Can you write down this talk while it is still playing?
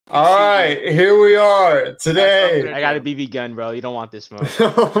All right, here we are today. I got a BB gun, bro. You don't want this smoke.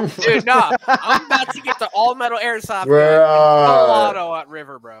 Dude, no. I'm about to get the all-metal airsoft We're, gun Colorado at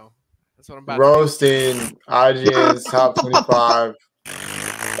River, bro. That's what I'm about roasting IGN's top 25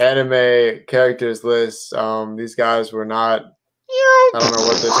 anime characters list. These guys were not. I don't know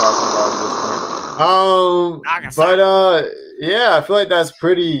what they're talking about at this point. But yeah, I feel like that's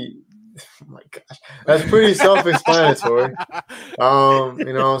pretty. Oh my gosh, that's pretty self-explanatory. You know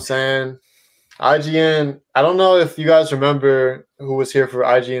what I'm saying? IGN. I don't know if you guys remember who was here for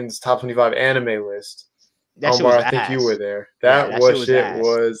IGN's top 25 anime list. That shit was I think you were there. That shit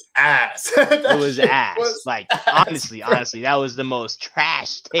was ass. It was ass. Like honestly, that was the most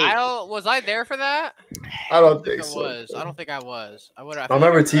trash take. Was I there for that? I don't think so. I don't think I was. I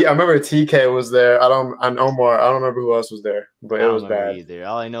remember TK was there. I don't remember who else was there, but it was bad. Either.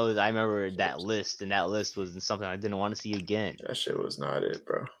 All I know is I remember that list, and that list was something I didn't want to see again. That shit was not it,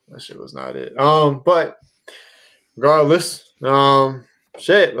 bro. That shit was not it. But regardless,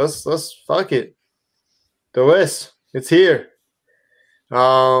 shit, let's fuck it. The list, it's here.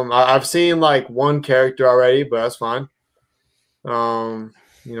 I've seen like one character already, but that's fine. You know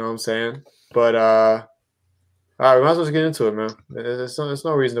what I'm saying? But all right, we might as well get into it, man. There's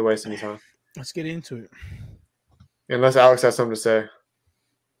no reason to waste any time. Let's get into it. Unless Alex has something to say.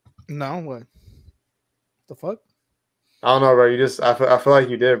 No, what? The fuck? I don't know, bro. I feel like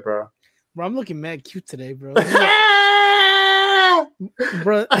you did, bro. Bro, I'm looking mad cute today, bro.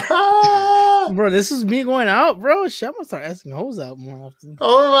 Bro, this is me going out, bro. Shit, I'm gonna start asking hoes out more often.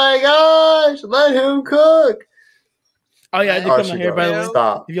 Oh my gosh, let him cook. Oh yeah, I did cut my hair, by the way.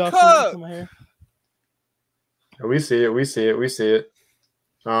 Stop. If y'all cut my hair. We see it.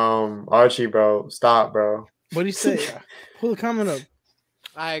 Archie, bro, stop, bro. What do you say? Pull the comment up.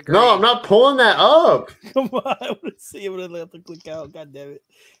 I agree. No, I'm not pulling that up. Come on, I want to see it when I have to click out. God damn it.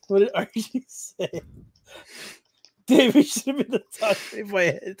 What did Archie say? David should have been the top of my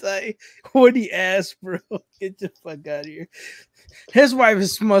head. What he asked, bro. Get the fuck out of here. His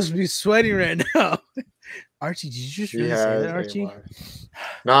wife must be sweating right now. Archie, did you just really say that, Archie?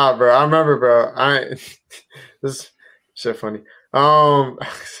 Nah, bro. I remember, bro. This shit funny. Caitlyn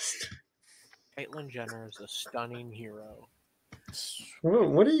Jenner is a stunning hero.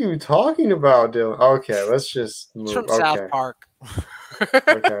 What are you talking about, Dylan? Okay, let's just move. It's from South Park.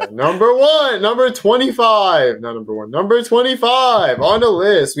 Okay, number 25. Not number one. Number 25 on the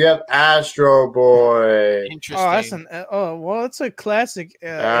list. We have Astro Boy. Interesting. It's a classic.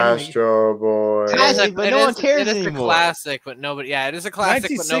 Astro Boy. But no one cares anymore. It is a classic, but nobody. Yeah, it is a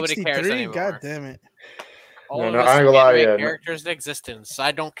classic, but nobody cares anymore. God damn it! I ain't gonna lie. Characters in existence.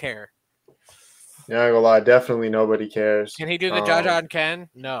 I don't care. Yeah, I ain't gonna lie. Definitely nobody cares. Can he do the Jaja and Ken?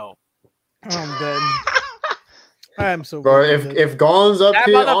 No. I'm dead. I'm so. Bro, if Gon's up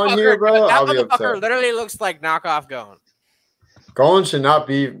here on here, bro, I'll be upset. That literally looks like knockoff Gon. Gon should not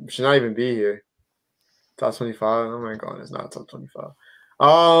even be here. Top 25. Oh my God, it's not top 25.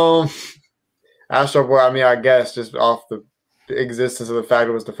 Astro Boy. I mean, I guess just off the existence of the fact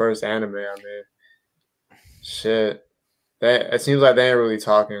it was the first anime. I mean, shit. It seems like they ain't really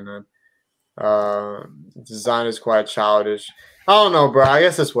talking. Design is quite childish. I don't know, bro. I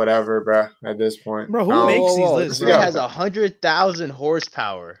guess it's whatever, bro. At this point, bro, who makes these lists? This guy has 100,000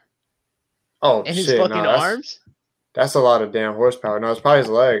 horsepower. Oh, and his fucking arms. That's a lot of damn horsepower. No, it's probably his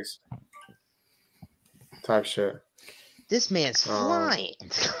legs. Type shit. This man's flying.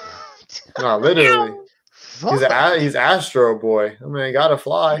 No, literally. He's Astro Boy. I mean, gotta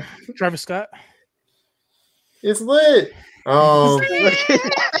fly. Travis Scott. It's lit.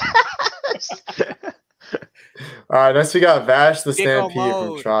 All right, next we got Vash the Stampede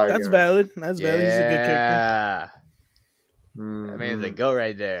from Try. That's valid. That's valid. He's a good character. That man's a go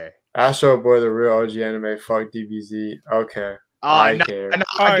right there. Astro Boy, the real OG anime. Fuck DBZ. Okay. I care.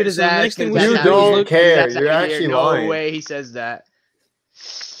 I get his ass. You don't care. You're actually lying. No way he says that.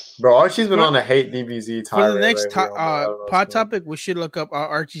 Bro, Archie's been on a hate DBZ time. For the next pod topic, we should look up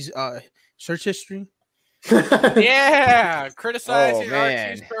Archie's search history. Yeah, criticizing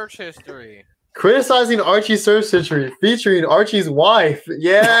Archie's search history. Criticizing Archie's search history, featuring Archie's wife.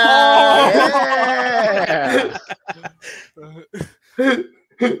 Yeah. That would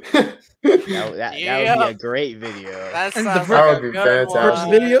be a great video. That would be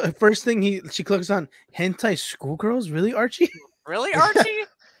fantastic. First thing she clicks on hentai schoolgirls. Really, Archie? Really, Archie?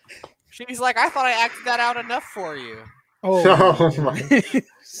 She's like, I thought I acted that out enough for you. Oh my.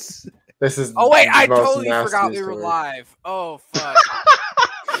 This is. Oh wait, I totally forgot we were live. Oh fuck.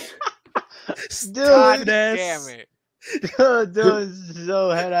 God damn it. Dude, so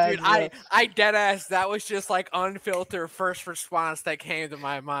head ass. Dude, I dead ass. That was just like unfiltered first response that came to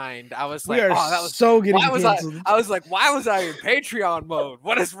my mind. I was We like, are oh, that was so getting why was I? canceled. I was like, why was I in Patreon mode?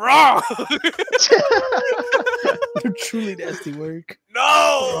 What is wrong? Truly nasty work. No.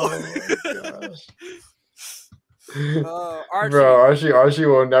 Oh my gosh. Archie, Bro, Archie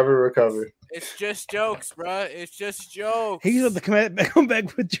will never recover. it's just jokes, bro. It's just jokes. He's about to come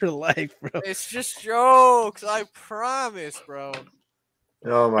back with your life, bro. It's just jokes. I promise, bro.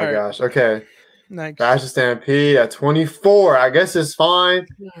 Oh my All right. gosh. Okay. Next. Fashion Stampede at 24. I guess it's fine.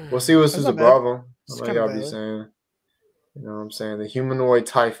 We'll see what's That's who's not above bad. them. It's What kinda y'all be bad. saying? You know what I'm saying? The humanoid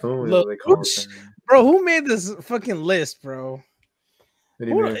typhoon is Look, what they call it. Bro, who made this fucking list, bro? What do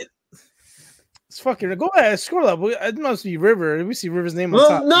you mean? It's fucking. Go ahead, scroll up. It must be River. We see River's name on Well,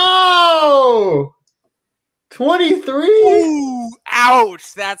 top. no! 23? Ooh,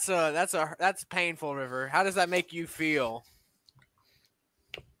 ouch! That's painful, River. How does that make you feel?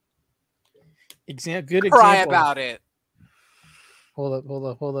 Good Cry example. about it.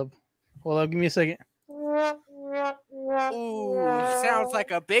 Hold up. Give me a second. Ooh, sounds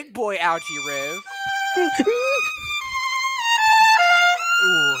like a big boy ouchie, Riv.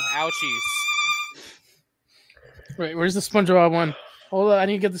 Ooh, ouchies. Wait, where's the SpongeBob one? Hold on, I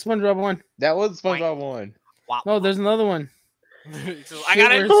need to get the SpongeBob one. That was the SpongeBob one. Wow. No, there's another one. I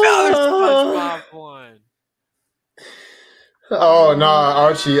got where's- another SpongeBob one. Oh, no,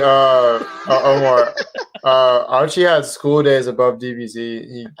 Archie. Omar. Archie had school days above DBZ.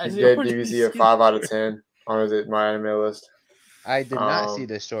 He gave DBZ a 5 out of 10 on his My Anime list. I did not see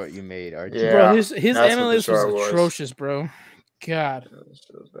the short you made, Archie. Yeah, Bro, his that's what anime the list was short was. atrocious, bro. God.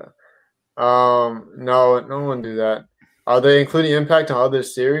 No one do that. Are they including impact on other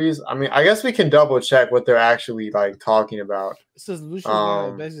series? I mean, I guess we can double check what they're actually like talking about. It says Lucia's one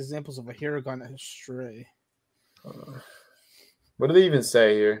of the best examples of a hero gone astray. What do they even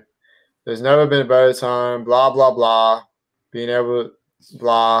say here? There's never been a better time. Blah blah blah. Being able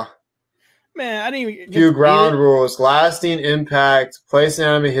blah. Man, I didn't even get Few to ground read it. rules, lasting impact, place in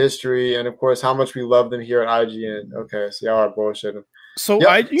anime history, and of course how much we love them here at IGN. Okay, so y'all are bullshitting. So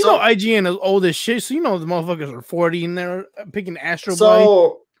Yep, you know IGN is old as shit, so you know the motherfuckers are 40 and they're picking Astro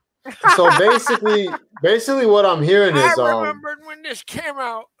Boy. So basically what I'm hearing is I remembered when this came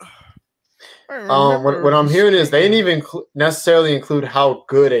out. what I'm hearing is they didn't even necessarily include how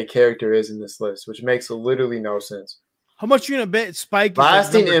good a character is in this list, which makes literally no sense. How much you gonna bet Spike is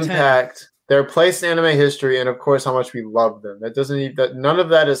Lasting like number impact, their place in anime history, and of course how much we love them. That doesn't even none of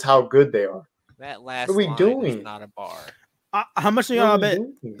that is how good they are. That last What are we line doing? is not a bar. 10? How much do What y'all are we bet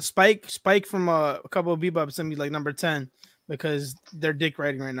doing? Spike from a couple of Bebops sent me like number 10 because they're dick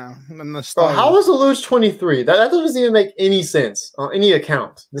writing right now. And the Bro, style. how is Lelouch 23? That doesn't even make any sense on any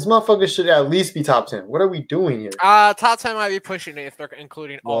account. This motherfucker should at least be top 10. What are we doing here? Top 10 might be pushing it if they're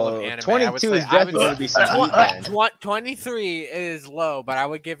including all of anime. 22 is definitely going to be some heat, man. 23 is low, but I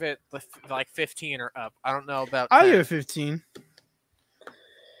would give it like 15 or up. I don't know about. I'll 10. give it 15.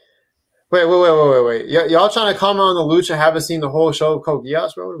 Wait. Y'all trying to comment on the Lucha? Haven't seen the whole show of Code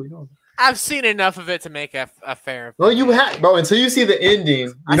Geass, bro? What are we doing? I've seen enough of it to make a fair. Well, you have, bro. Until you see the ending,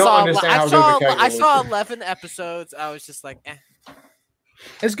 you don't understand how good the character I saw is. 11 episodes. I was just like, eh.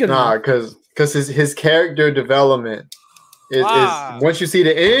 It's good. Nah, enough. because his character development is once you see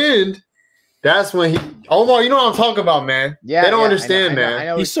the end, that's when he. Omar, you know what I'm talking about, man. Yeah, they don't yeah, understand, I know,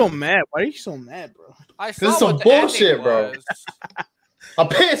 man. He's so mad. Why are you so mad, bro? I This is saw some what the bullshit, ending bro. was. I'm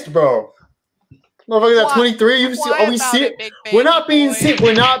pissed, bro. Motherfuckers at 23. Are we serious? We're not being sick.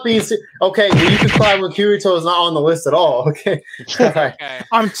 We're not being sick. Okay, well, you can cry when Kirito is not on the list at all. Okay. Okay.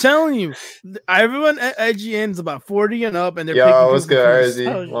 I'm telling you, everyone at IGN is about 40 and up, and they're Yo, picking what's people good, from Izzy?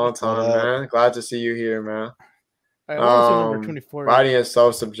 nostalgia. Long time, man. Glad to see you here, man. All right, I want to see number 24. Writing is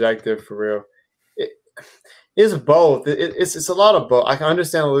so subjective for real. It's both. It's a lot of both. I can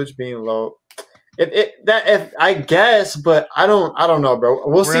understand Luch being low. If I guess, but I don't know, bro.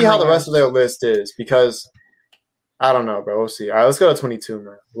 We'll see how the rest of their list is because I don't know, bro. We'll see. All right, let's go to 22,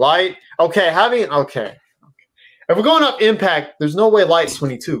 man. Light. Okay. If we're going up impact, there's no way Light's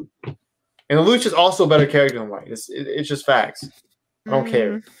 22. And Luch is also a better character than Light. It's just facts. I don't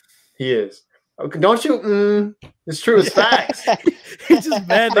care. He is. Okay, don't you? It's true. It's facts. He's just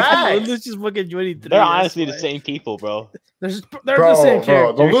mad. Facts. It's just fucking 23. They're honestly the same people, bro. They're the same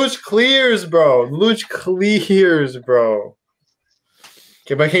character. The Luch clears, bro. Luch clears, bro.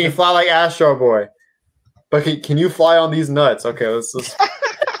 Okay, but can you fly like Astro Boy? But can you fly on these nuts? Okay, let's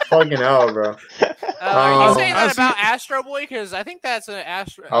fucking hell, bro. Are you saying I that see- about Astro Boy? Because I think that's an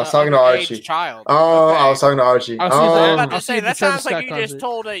Astro. I was talking to underage Archie. child. Oh, Okay. I was talking to Archie. I'll see I was that. about I'll to see say if the that Travis sounds like Scott you just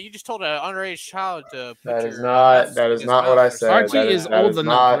concert. told an underage child to put That your is not. nuts That in is his not what mouth I or said. something Archie like is that. old is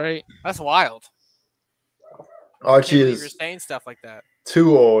enough, not- right? That's wild. Archie Can't believe you're is saying stuff like that.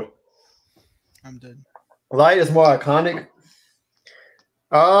 too old. I'm dead. Light is more iconic.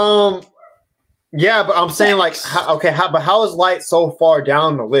 Yeah, but I'm saying like, but how is Light so far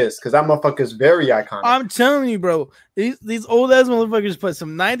down the list? Because that motherfucker is very iconic. I'm telling you, bro. These old ass motherfuckers put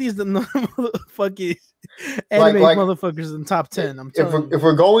some 90s to motherfucking anime Like, motherfuckers in top 10. I'm telling you. if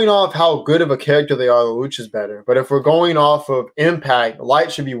we're going off how good of a character they are, Lelouch is better. But if we're going off of impact,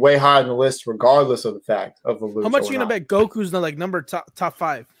 Light should be way higher on the list, regardless of the fact of Lelouch. How much or you gonna not. bet Goku's not like number top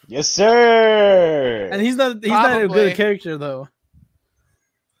 5? Yes, sir. And he's not a Probably. good character though.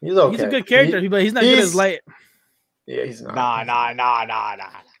 He's okay. He's a good character, but he's not good as Light. Yeah, he's not. Nah.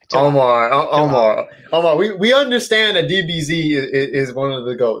 Omar. We understand that DBZ is one of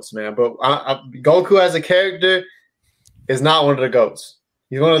the goats, man. But Goku as a character is not one of the goats.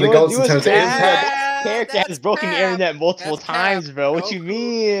 He's one of the goats in terms of impact. Character has broken the internet multiple times, bro. What you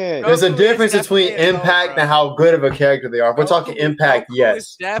mean? There's a Goku is difference between definitely a goat, impact bro. and how good of a character they are. If we're talking impact, Goku yes.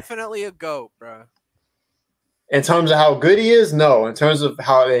 is definitely a goat, bro. In terms of how good he is, no. In terms of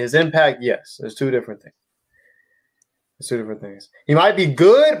how his impact, yes. There's two different things. There's two different things. He might be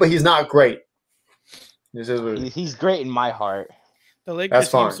good, but he's not great. This is what it is. He's great in my heart. The Lakers That's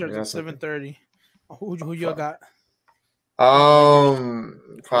fine. team starts at 7:30. Who y'all got?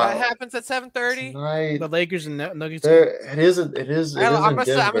 What probably happens at 7:30? tonight. The Lakers and Nuggets. It is. I'm I'm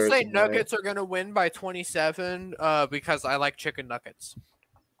gonna say Nuggets are gonna win by 27 because I like chicken nuggets.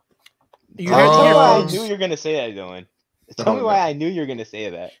 You Tell me heard why I Um, knew you were gonna say that, Dylan. Tell me why I knew you were gonna say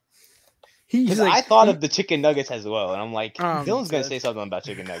that. he's Because like, I thought of the chicken nuggets as well, and I'm like, Dylan's gonna dead. say something about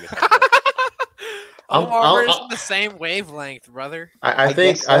chicken nuggets. We're just on the same wavelength, brother. I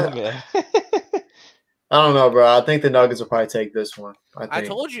think guess so, man. I don't know, bro. I think the Nuggets will probably take this one. I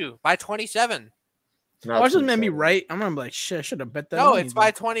told you by 27. Watch this man be right. I'm gonna be like, shit, I should have bet that. No, money, it's bro.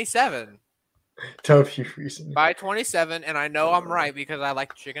 by 27. W recently. By 27, and I know I'm right because I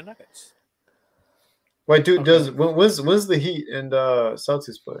like chicken nuggets. Wait, dude. When's the Heat and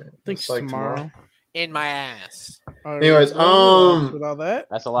Celtics play? I think It's like tomorrow. In my ass. All right, Anyways, with all that.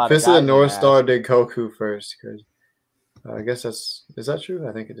 That's a lot. Fist of of the guys North in Star did Goku first. Because I guess is that true?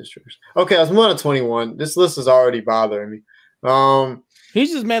 I think it is true. Okay, let's move on to 21. This list is already bothering me.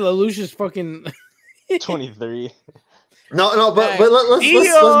 He's just mad. Lucius fucking. 23. No, but Hey, let's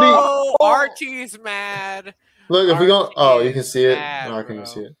Dio, Archie's mad. look. If we go, Archie you can see it. mad, No, I can bro.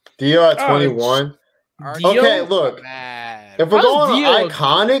 see it. Dio at Oh, 21. Archie's Okay, look. mad. If we're How's going on Dio-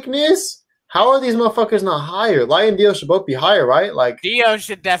 iconicness, how are these motherfuckers not higher? Light and Dio should both be higher, right? Like, Dio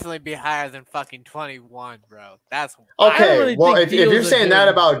should definitely be higher than fucking 21, bro. That's okay, really well, think if you're Dio's a saying good- that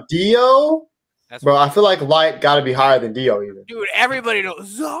about Dio, that's bro, I feel like Light got to be higher than Dio even. dude. Everybody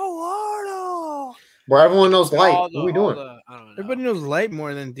knows Zoardo. Where everyone knows Light. All What the- are we all doing? the- I don't know. Everybody knows Light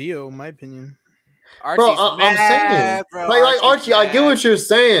more than Dio, in my opinion. Archie's Bro, I'm mad, saying, bro. like Archie, I get mad. what you're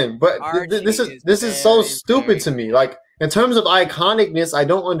saying, but Archie this is is so very, stupid very to me. mad. Like in terms of iconicness, I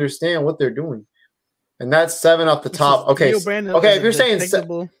don't understand what they're doing. And that's 7 off the top. Okay, Dio Brandon okay. is If you're a saying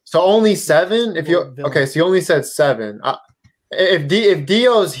detectable- so, only 7. If you're Villain. okay, so you only said 7. If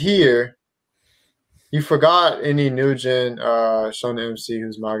Dio's here, you forgot any Nugent, Shona MC,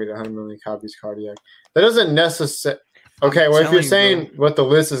 who's marketed 100 million copies, cardiac. That doesn't necessarily. Okay, well, if telling you're you, saying what the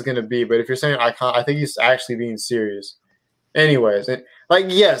list is going to be, but if you're saying icon, I think he's actually being serious. Anyways, like,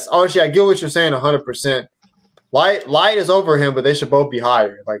 yes, Archie, I get what you're saying 100%. Light is over him, but they should both be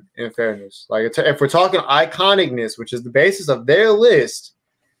higher, like, in fairness. Like, if we're talking iconicness, which is the basis of their list,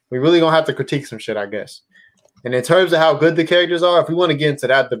 we really going to have to critique some shit, I guess. And in terms of how good the characters are, if we want to get into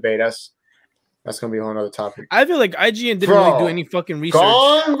that debate, that's going to be a whole other topic. I feel like IGN didn't Bro, really do any fucking research.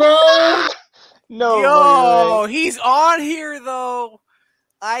 Gone, bro! No, Yo, he's on here though.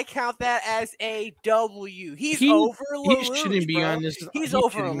 I count that as a W. He's over He Lelouch, shouldn't be bro. on this. He's he over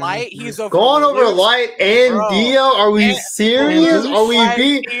shouldn't be on Light. this He's list. over Going over Lelouch. Light and Bro. Dio? Are we And- serious? Are we Light,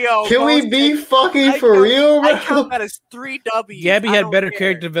 be? Dio, Can we both be take- fucking I for count- real, I bro? count that as 3 W's. Gabby I had don't better care.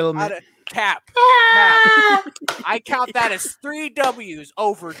 character development. Tap. I count that as 3 W's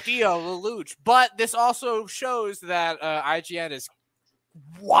over Dio Lelouch. But this also shows that IGN is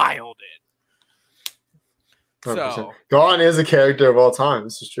wilded. 100%. So Gon is a character of all time.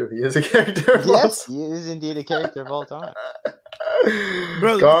 This is true. He is a character of all Yes, time. he is indeed a character of all time.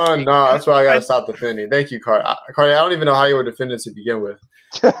 Bro, Gon, nah, that's why I gotta stop defending. Thank you, Cardi. Cardi, I don't even know how you were defending to begin with.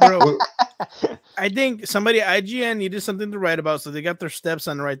 Bro, I think somebody at IGN needed something to write about, so they got their steps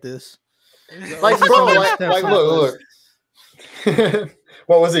on to write this. Like, bro, like look.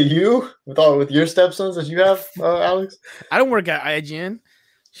 What was it? You with your stepsons that you have, Alex? I don't work at IGN.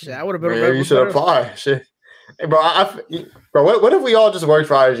 Shit, I would have been. Maybe you should apply. Shit, hey, bro. Bro, what if we all just worked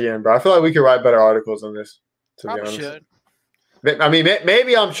for IGN, bro? I feel like we could write better articles on this. To be honest, should. I mean,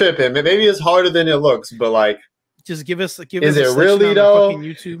 maybe I'm tripping. Maybe it's harder than it looks, but like, just give us. Is it really though?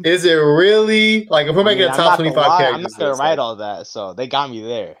 YouTube. Is it really like if we're making a top 25 characters? I'm not gonna write all that, so they got me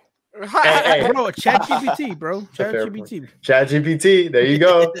there. Hey. Bro, ChatGPT, bro. ChatGPT. There you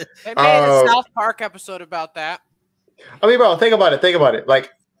go. They made a South Park episode about that. I mean, bro, think about it.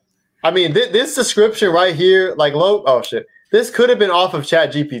 Like, I mean, this description right here, like, oh shit, this could have been off of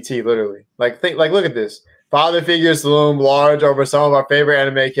ChatGPT, literally. Like, look at this. Father figures loom large over some of our favorite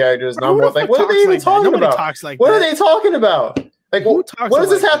anime characters. Bro, What are they even talking about? What are they talking about? Like, what does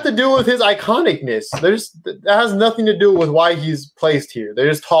this have to do with his iconicness? That has nothing to do with why he's placed here. They're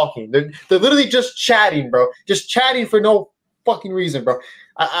just talking. They're literally just chatting, bro. Just chatting for no fucking reason, bro.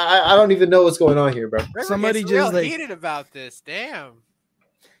 I don't even know what's going on here, bro. River somebody just real like heated about this. Damn.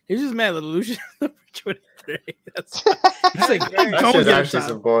 He's just mad. Lelouch. That's like that shit's actually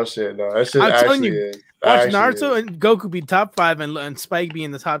some bullshit, though. That shit actually is. Watch Naruto and Goku be top 5 and Spike be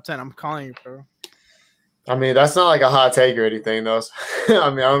in the top 10. I'm calling you, bro. I mean, that's not like a hot take or anything, though.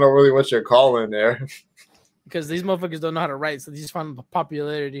 I mean, I don't know really what you're calling there. Because these motherfuckers don't know how to write, so they just find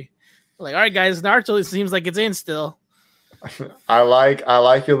popularity. Like, all right, guys, Naruto, it seems like it's in still. I like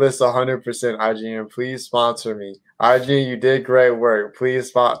your list 100%, IGN. Please sponsor me. IGN, you did great work. Please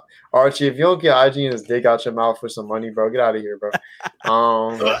sponsor. Archie, if you don't get IGN's dick out your mouth for some money, bro, get out of here, bro.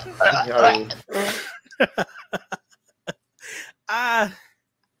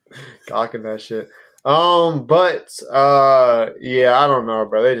 Gawking that shit. Yeah, I don't know,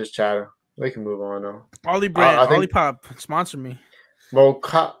 bro. They just chatting. They can move on though. Olipop, sponsor me.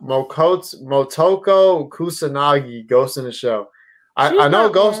 Motoko Kusanagi, Ghost in the Shell. I know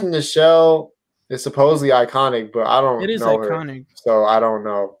Ghost in the Shell is supposedly iconic, but I don't know. It is iconic. So I don't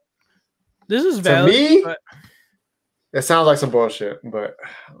know. This is valid. To me, it sounds like some bullshit, but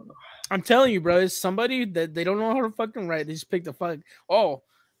I don't know. I'm telling you, bro, it's somebody that they don't know how to fucking write. They just pick the fuck. Oh,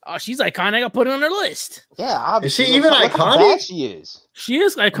 she's iconic. I'll put it on her list. Yeah, obviously. Is she even iconic? She is. She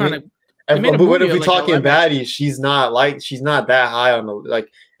is iconic. I mean, but if we're talking baddies, she's not that high on the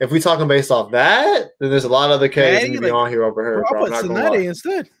like. If we're talking based off that, then there's a lot of other characters that need to be on here over her. Bro, I'll put Tsunade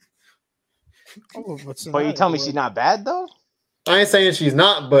instead. But you tell me she's not bad though. I ain't saying she's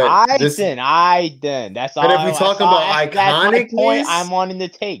not, but I didn't. That's all. But if we're talking about iconic point, I'm wanting to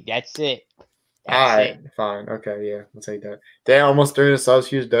take. That's it. All right, fine. Okay, yeah, I'll take that. Damn, almost 300 subs.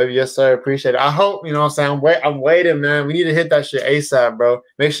 Huge W. Yes, sir. Appreciate it. I hope, you know what I'm saying? I'm waiting, man. We need to hit that shit ASAP, bro.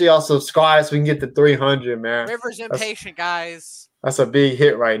 Make sure y'all subscribe so we can get to 300, man. River's impatient, guys. That's a big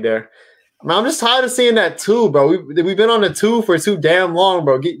hit right there. Man, I'm just tired of seeing that 2, bro. We've been on the 2 for too damn long,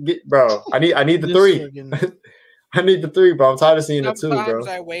 bro. Bro. I need the 3. I need the 3, bro. I'm tired of seeing the 2, bro. Sometimes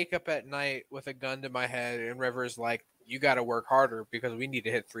I wake up at night with a gun to my head, and River's like, "You got to work harder because we need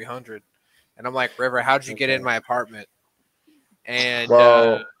to hit 300." And I'm like, River, how'd you get in my apartment? And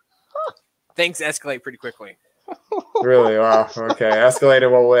things escalate pretty quickly. Really? Wow. Okay. Escalate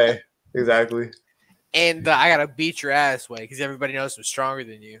in what way? Exactly. And I got to beat your ass way because everybody knows I'm stronger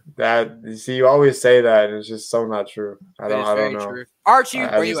than you. You see, you always say that, and it's just so not true. I don't know. True. Archie,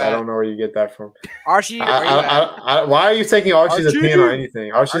 where you at? I don't know where you get that from. Archie, where you at? Why are you taking Archie's opinion on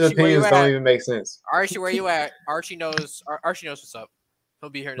anything? Archie's opinions don't even make sense. Archie, where you at? Archie knows what's up. He'll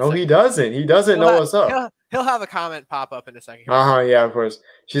be here in a second. No, he doesn't. He doesn't know what's up. He'll have a comment pop up in a second. Yeah, of course.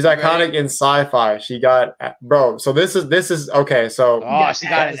 She's iconic in sci-fi. She got bro. So this is okay. So she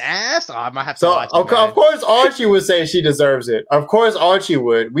got an ass. Oh, I might have to watch it. Of course, Archie would say she deserves it. Of course, Archie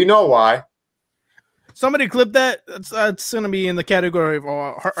would. We know why. Somebody clip that. It's gonna be in the category of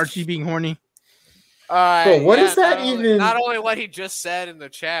Archie being horny. Bro, what is that even? Not only what he just said in the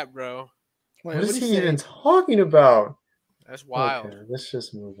chat, bro. What is he even talking about? That's wild. Okay, let's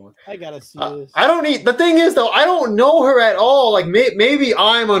just move on. I gotta see this. I don't need. The thing is, though, I don't know her at all. Like, maybe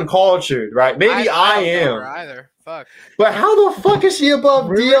I'm uncultured, right? Maybe I am. Know her either. Fuck. But how the fuck is she above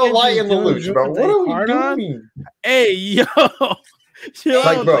DL Light and Lelouch, bro? What are we doing? Hey, yo. Like,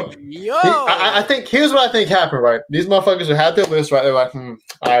 bro. I think here's what I think happened, right? These motherfuckers who had their list, right? They're like,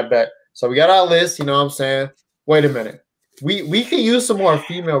 I bet. So we got our list. You know what I'm saying? Wait a minute. We can use some more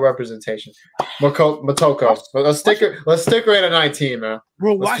female representation. Motoko. Let's stick her in at 19, man.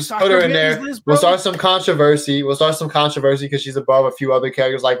 Bro, let's just put her in there. We'll start some controversy because she's above a few other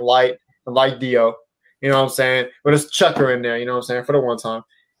characters like Light and like Dio. You know what I'm saying? We'll just chuck her in there, you know what I'm saying, for the one time.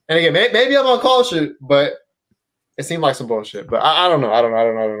 And again, maybe I'm uncultured, but it seemed like some bullshit. But I don't know.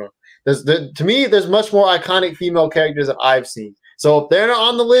 To me, there's much more iconic female characters that I've seen. So if they're not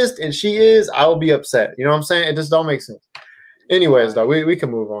on the list and she is, I will be upset. You know what I'm saying? It just don't make sense. Anyways, though, we can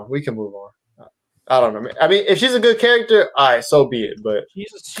move on. We can move on. I don't know. I mean, if she's a good character, all right, so be it. But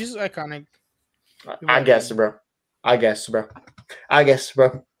she's iconic. I guess, bro. I guess, bro.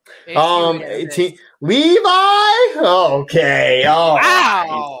 18 Levi. Okay.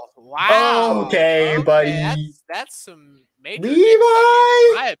 Oh, Wow. Okay, buddy. That's some major. Levi.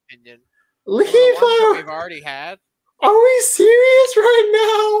 In my opinion. Levi. We've already had. Are we serious right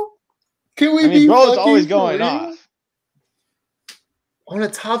now? Can we be? Bro, it's always going off. On a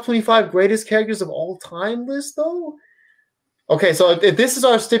top 25 greatest characters of all time list, though. Okay, so if this is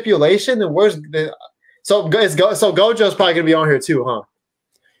our stipulation, then where's the? So Gojo's probably gonna be on here too, huh?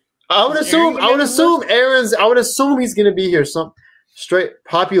 I would assume he's gonna be here. Some straight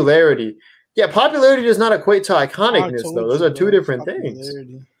popularity. Yeah, popularity does not equate to iconicness, though. Those are two different things.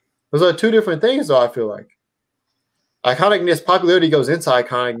 Those are two different things, though. I feel like iconicness, popularity goes into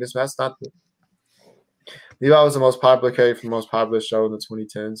iconicness. That's not the. Levi was the most popular character from the most popular show in the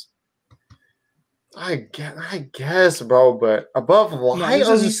 2010s. I guess, bro, but above light,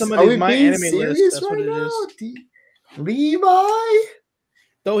 are we being serious right now? Levi?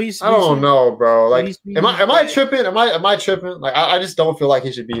 Though he's I don't know, bro. Like, am I tripping? Am I tripping? Like, I just don't feel like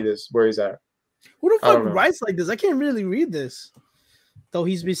he should be where he's at. Who the fuck writes like this? I can't really read this. Though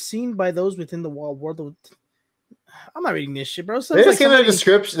he's been seen by those within the world of. I'm not reading this shit, bro. They're just giving a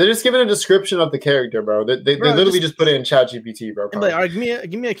description. They're just giving a description of the character, bro. They literally just put it in ChatGPT, bro. Like, all right,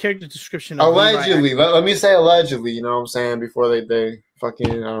 give me a character description. Allegedly, let me say allegedly. You know what I'm saying? Before they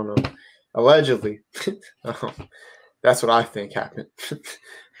fucking, I don't know. Allegedly, that's what I think happened.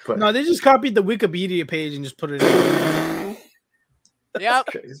 But no, they just copied the Wikipedia page and just put it in. Yep.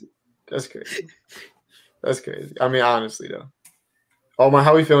 That's crazy. That's crazy. I mean, honestly, though. Oh my,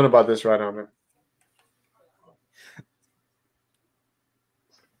 how are we feeling about this right now, man?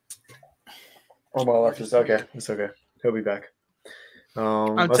 Oh my left is okay. It's okay. He'll be back.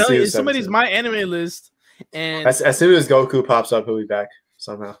 I'm telling you, somebody's my anime list, and as soon as Goku pops up, he'll be back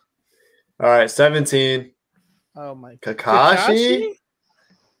somehow. All right, 17. Oh my, Kakashi.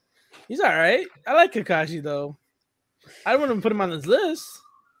 He's all right. I like Kakashi though. I don't want to put him on this list.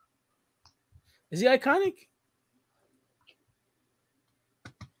 Is he iconic?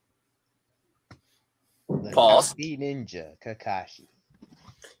 Pause. Ninja Kakashi.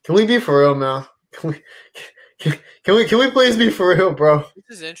 Can we be for real now? Can we please be for real, bro?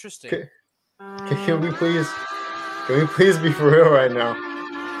 This is interesting. Can we please be for real right now?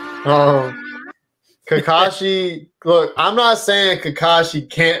 Kakashi, look, I'm not saying Kakashi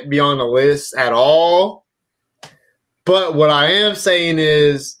can't be on the list at all, but what I am saying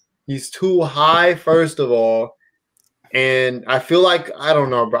is he's too high, first of all, and I feel like I don't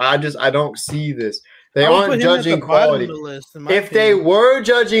know, bro. I don't see this. They aren't judging quality. If they were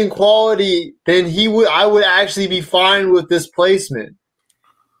judging quality, then I would actually be fine with this placement.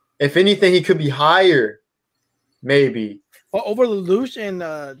 If anything, he could be higher, maybe. Over Lelouch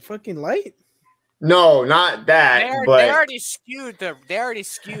and fucking Light. No, not that. They already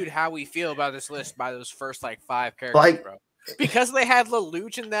skewed how we feel about this list by those first like 5 characters, bro. Because they had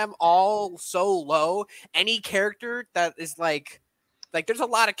Lelouch in them all so low. Any character that is like there's a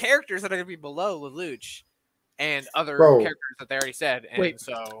lot of characters that are going to be below Lelouch and other characters that they already said. And wait,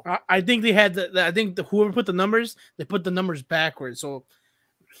 so I think they had I think whoever put the numbers, they put the numbers backwards. So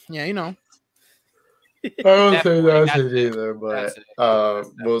yeah, you know. I don't think that's it either, but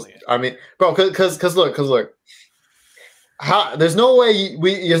I mean, bro, because look, there's no way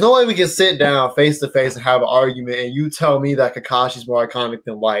we can sit down face to face and have an argument, and you tell me that Kakashi's more iconic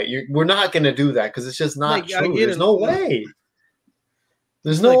than Light. We're not gonna do that because it's just not true. There's no way.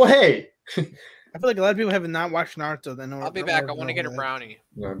 There's no way. I feel like a lot of people have not watched Naruto. I'll be back. I want to get a brownie.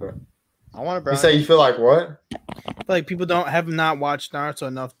 Yeah, bro. I want a brownie. You say you feel like what? I feel like people have not watched Naruto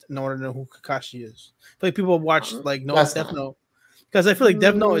enough in order to know who Kakashi is. I feel like people watch like Death Note because I feel like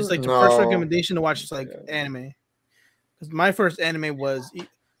Death Note is like the first recommendation to watch anime. Because my first anime was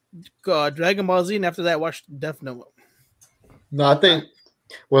Dragon Ball Z, and after that, I watched Death Note. No, I think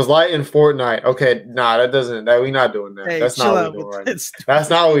was Light in Fortnite. Okay, nah, that doesn't. We're not doing that. Hey, that's not what we're doing right now. That's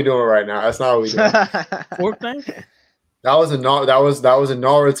not what we're doing right now. That's not what we're doing. Fortnite. That was a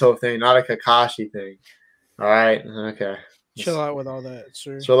Naruto thing, not a Kakashi thing. All right, okay. Chill out with all that,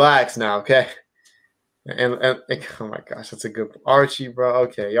 sir. Just relax now, okay? And oh my gosh, that's a good Archie, bro.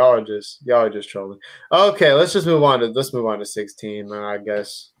 Okay, y'all are just trolling. Okay, let's move on to 16, man. I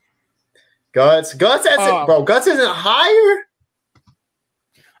guess. Guts, bro. Guts isn't higher.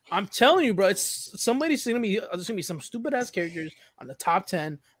 I'm telling you, bro. It's somebody's gonna be. There's gonna be some stupid ass characters on the top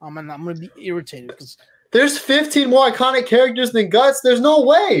 10. And I'm gonna be irritated because there's 15 more iconic characters than Guts. There's no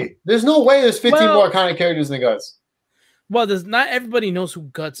way. There's 15 more iconic characters than Guts. Well, there's not everybody knows who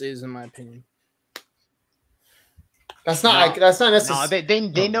Guts is, in my opinion. That's not necessary. No,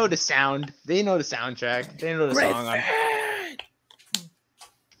 they know the sound. They know the soundtrack. They know the song.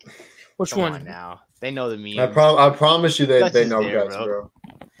 Which Come one? on now? They know the meme. I promise you they know there, Guts, bro.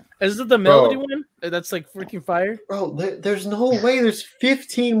 Is it the melody one? That's like freaking fire. Bro, there's no way. There's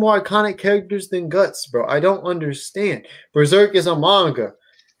 15 more iconic characters than Guts, bro. I don't understand. Berserk is a manga.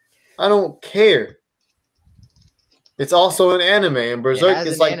 I don't care. It's also an anime, and Berserk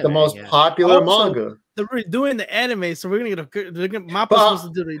is like the most popular manga. They're redoing the anime, so we're gonna get Mappa's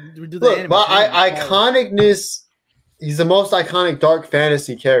supposed to redo the anime. But iconicness, he's the most iconic dark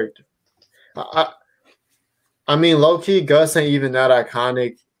fantasy character. I mean, low-key, Gus ain't even that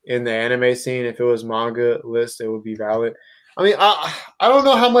iconic in the anime scene. If it was manga list, it would be valid. I mean, I don't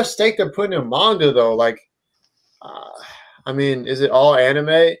know how much stake they're putting in manga, though. Like, I mean, is it all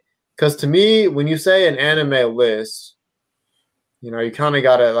anime? Because to me, when you say an anime list, you know, you kind of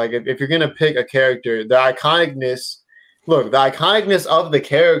got to, like, if you're going to pick a character, the iconicness of the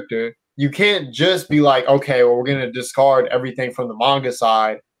character, you can't just be like, okay, well, we're going to discard everything from the manga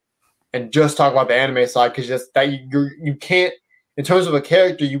side and just talk about the anime side, because just that you can't, in terms of a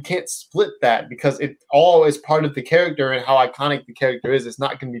character, you can't split that because it all is part of the character and how iconic the character is. It's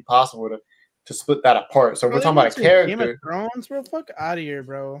not going to be possible to split that apart. So if we're talking about a character. Game of Thrones, bro. Fuck out of here,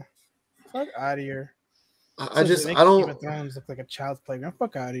 bro. Fuck out of here. I don't. Game of Thrones look like a child's playground.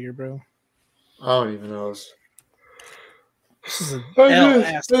 Fuck out of here, bro. I don't even know. This is the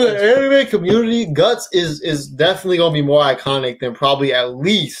anime community. Guts is definitely gonna be more iconic than probably at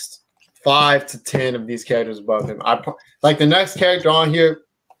least 5 to 10 of these characters above him. Like the next character on here,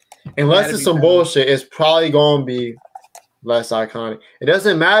 unless it's some bullshit, is probably gonna be less iconic. It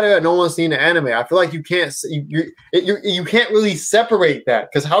doesn't matter that no one's seen the anime. I feel like you can't really separate that,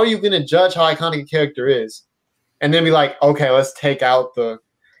 because how are you gonna judge how iconic a character is, and then be like, okay, let's take out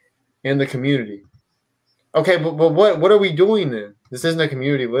in the community. Okay, but what are we doing then? This isn't a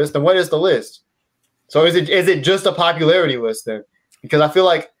community list. Then what is the list? So is it just a popularity list then? Because I feel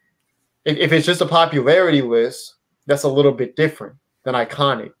like if it's just a popularity list, that's a little bit different than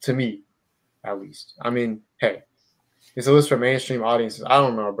iconic to me, at least. I mean, hey, it's a list for mainstream audiences. I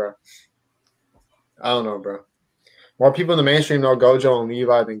don't know, bro. More people in the mainstream know Gojo and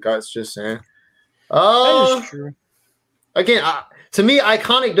Levi than Guts. Just saying. That is true. Again, to me,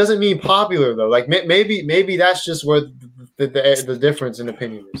 iconic doesn't mean popular though. Like maybe that's just where the difference in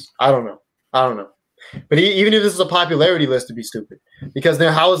opinion is. I don't know. But even if this is a popularity list, it'd be stupid, because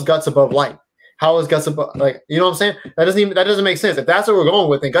then how is Guts above Light? How is Guts above, like, you know what I'm saying? That doesn't make sense. If that's what we're going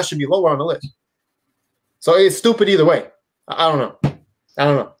with, then Guts should be lower on the list. So it's stupid either way. I don't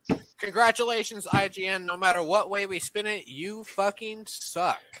know. Congratulations, IGN. No matter what way we spin it, you fucking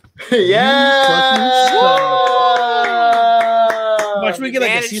suck. Yeah. Watch me get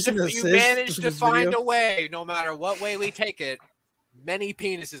like a cease and You desist managed to find video. a way, no matter what way we take it. Many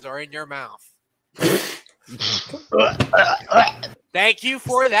penises are in your mouth. Thank you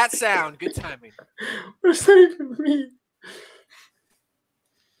for that sound. Good timing. What does that even mean?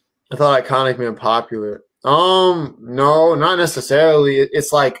 I thought iconic meant popular. No, not necessarily.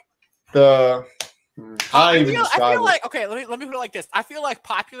 It's like I feel like, okay, let me put it like this. I feel like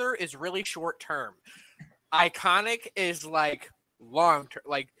popular is really short term. Iconic is like long term.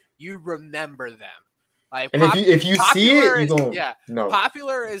 Like, you remember them. Like, and if you see it, you don't. Yeah, no.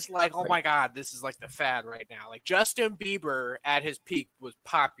 Popular is like, oh my god, this is like the fad right now. Like, Justin Bieber at his peak was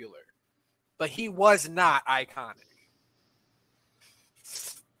popular, but he was not iconic.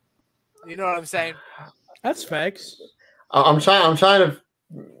 You know what I'm saying? That's facts. I'm trying to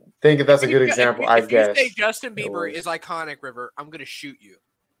think if that's a good example. I guess. If you say Justin Bieber is iconic, River, I'm gonna shoot you.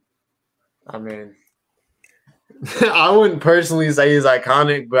 I mean, I wouldn't personally say he's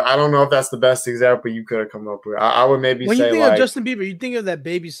iconic, but I don't know if that's the best example you could have come up with. I would maybe when say, you think like, of Justin Bieber, you think of that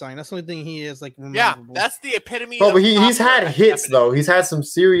baby sign. That's the only thing he is like. Yeah, that's the epitome. Bro, but he's had hits though. He's had some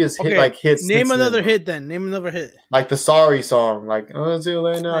serious hits. Name another hit then. Name another hit. Like the Sorry song. Like, oh, too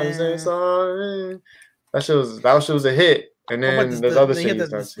late now. You say sorry. That shit was a hit. And then there's other shit he's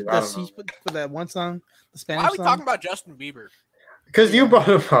done too. I don't know. For that one song, the Spanish Why are we song? talking about Justin Bieber? Because you brought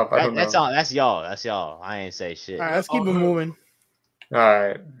him up. I don't know. That's y'all. I ain't say shit. All right, let's keep it moving. All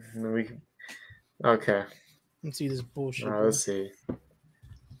right. Okay. Let's see this bullshit. All right, let's see.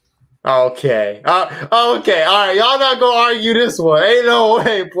 Okay. Okay. All right. Y'all not gonna argue this one. Ain't no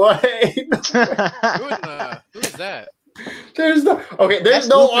way, boy. Who is that? There's no okay. There's That's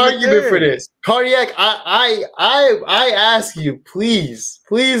no Lupin the argument for Third. this. Cardiac. I ask you, please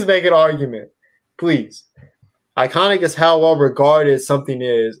make an argument, please. Iconic is how well regarded something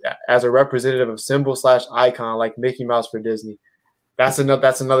is as a representative of symbol / icon, like Mickey Mouse for Disney. That's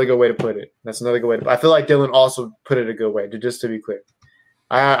another good way to put it. That's another good way to. I feel like Dylan also put it a good way. Just to be clear,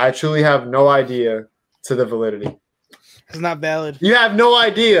 I truly have no idea to the validity. It's not valid. You have no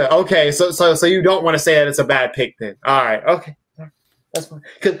idea. Okay, so you don't want to say that it's a bad pick then. All right, okay. That's fine.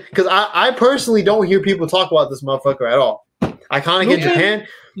 Because I personally don't hear people talk about this motherfucker at all. Iconic in Japan.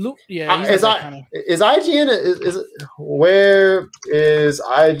 Yeah, Is IGN is where is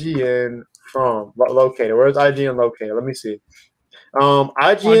IGN from located? Where is IGN located? Let me see.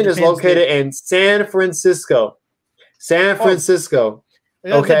 IGN is located in San Francisco. San Francisco.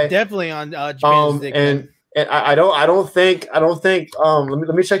 Okay, definitely on Japan's dick, and I don't think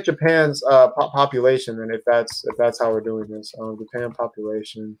let me check Japan's population and if that's how we're doing this. Japan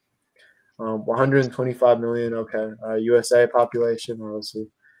population 125 million. Okay, USA population. Let's see,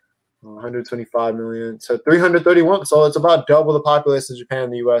 125 million. So 331. So it's about double the population of Japan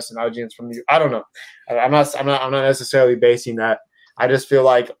and the US, and IGN's from the. I don't know. I'm not necessarily basing that. I just feel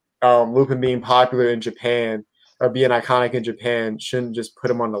like Lupin being popular in Japan or being iconic in Japan shouldn't just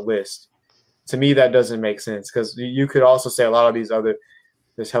put him on the list. To me, that doesn't make sense because you could also say a lot of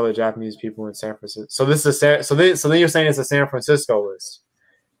there's hella Japanese people in San Francisco. So this is so then you're saying it's a San Francisco list.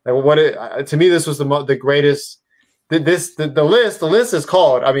 Like to me, this was the greatest. The list is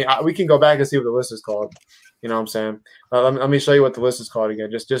called. I mean, we can go back and see what the list is called. You know what I'm saying? Let me show you what the list is called again.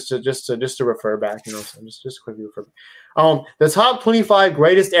 Just to refer back. You know what I'm saying? Just quickly refer back. The top 25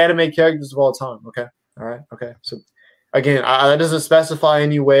 greatest anime characters of all time. Okay. All right. Okay. So again, that doesn't specify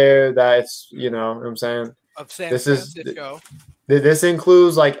anywhere that it's, you know what I'm saying? Of San Francisco. This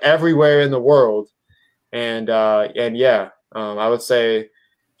includes like everywhere in the world. And yeah, I would say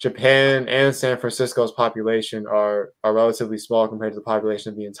Japan and San Francisco's population are relatively small compared to the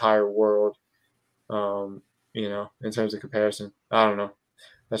population of the entire world. You know, in terms of comparison. I don't know.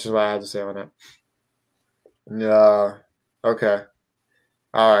 That's just what I have to say on that. Yeah. Okay.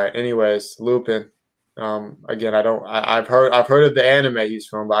 All right. Anyways, Lupin. Again, I've heard of the anime he's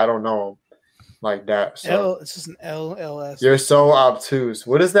from, but I don't know him like that. So it's just an LLS. You're so obtuse.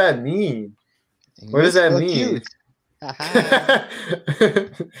 What does that mean? What does that mean? I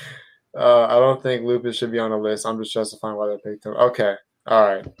don't think Lupin should be on the list. I'm just justifying why they picked him. Okay. All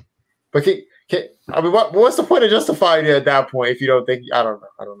right. But I mean, what's the point of justifying it at that point if you don't think? I don't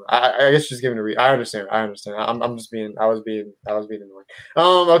know. I guess just giving a read. I understand. I was being annoying.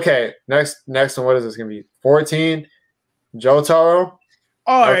 Okay. Next one. What is this gonna be? 14. Jotaro.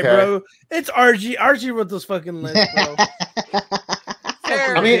 All right, bro. It's RG. RG wrote this fucking list, bro.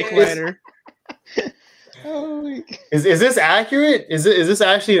 I mean, is this accurate? Is this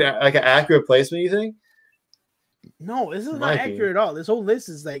actually like an accurate placement? You think? No, this is not accurate at all. This whole list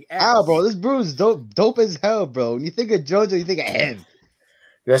is like how, bro? This brew's dope as hell, bro. You think of JoJo, you think of him.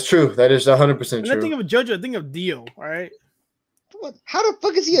 That's true. That is 100% true. When I think of JoJo, I think of Dio. All right. What? How the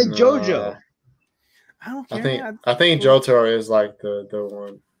fuck is he a JoJo? I don't care. I think Jotaro is like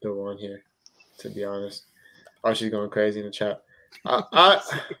the one here. To be honest, she's going crazy in the chat. I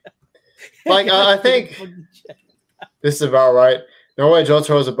think this is about right. No way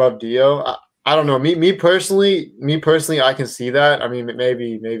Jotaro is above Dio. I don't know. Me personally, I can see that. I mean,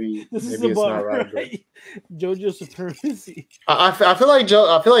 maybe it's not right. JoJo supremacy. I feel like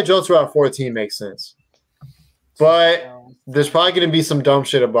Jotaro at 14 makes sense, but there's probably going to be some dumb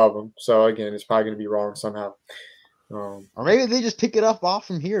shit above him. So again, it's probably going to be wrong somehow. Or maybe they just pick it up off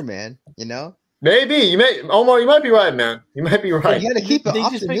from here, man. You know. Maybe Omar, you might be right, man. You might be right. You got to keep it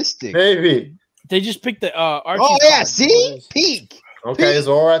optimistic. Maybe they just picked the Archie. Oh yeah, see, peak. Okay,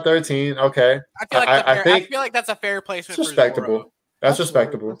 Zoro at 13. Okay, I feel like that's a fair placement. It's respectable. That's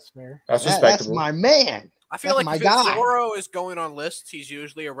respectable. That's respectable. That's my man. I feel like if Zoro is going on lists, he's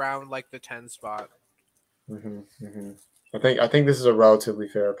usually around like the 10 spot. I think this is a relatively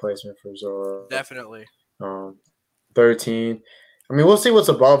fair placement for Zoro. Definitely. 13. I mean, we'll see what's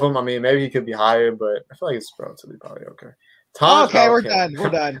above him. I mean, maybe he could be higher, but I feel like it's relatively probably okay. Okay, we're done. We're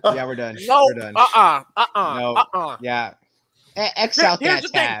done. Yeah, we're done. No. We're done. No. Yeah. X out that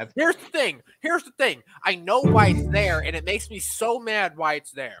tab. Here's the thing. I know why it's there, and it makes me so mad why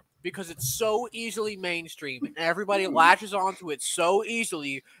it's there. Because it's so easily mainstream, and everybody latches onto it so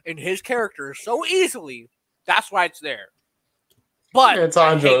easily, and his character so easily. That's why it's there. But it's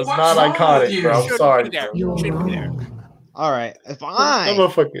Anjo. It's not iconic, bro. I'm sorry. Shouldn't be there. All right. If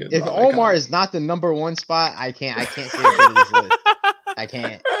Omar is not the number one spot, I can't say it to this list. I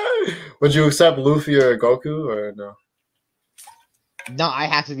can't. Would you accept Luffy or Goku or no? No, I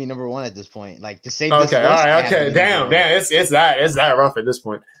have to be number 1 at this point. Like to save Okay, this list, all right, okay. Damn, it's that rough at this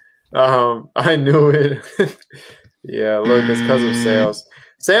point. I knew it. Yeah, look, it's because of sales.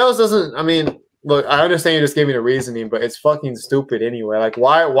 Sales doesn't. I mean, look, I understand you just gave me the reasoning, but it's fucking stupid anyway. Like,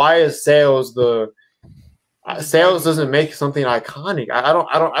 why is sales the sales doesn't make something iconic? I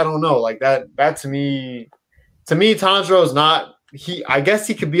don't know. Like that to me, Tanjiro is not. I guess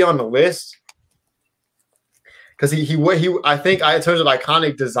he could be on the list because he I think in terms of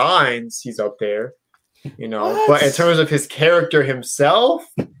iconic designs, he's up there. You know, What? but in terms of his character himself,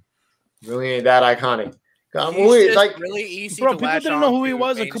 really ain't that iconic. He's like really easy. Bro, to people didn't know who he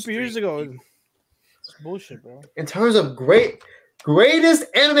was a couple years ago. It's bullshit, bro. In terms of greatest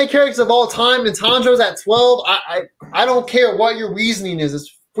anime characters of all time, and Tanjiro's at 12. I don't care what your reasoning is.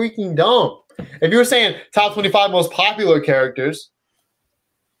 It's freaking dumb. If you were saying top 25 most popular characters,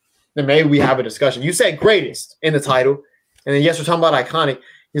 then maybe we have a discussion. You said greatest in the title, and then yes, we're talking about iconic.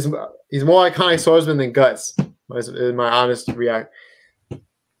 He's more iconic swordsman than Guts. Is my honest react. Okay.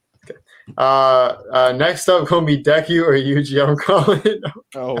 Next up gonna be Deku or Yuji. I'm calling it.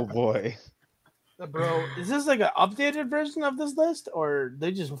 Oh boy. Bro, is this like an updated version of this list, or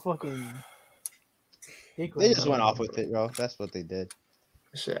they just fucking? They just went off with it, bro. That's what they did.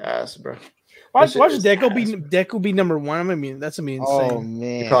 Shit ass, bro. Watch Deku be number 1. I mean, that's insane. Oh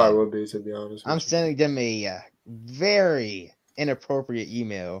man, he probably will be, to be honest. I'm sending them a very inappropriate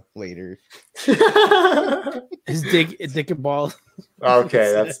email later. His dick and ball.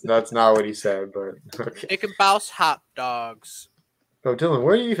 Okay, that's not what he said, but okay. Dick and Bouse hot dogs. Oh, Dylan,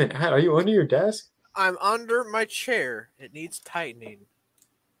 where are you even at? Are you under your desk? I'm under my chair. It needs tightening.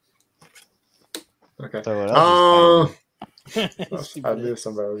 Okay. So I knew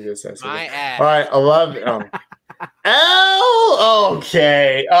somebody was gonna say something. My ass. All right, 11. L.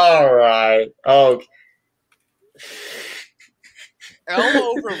 Okay. All right. Okay.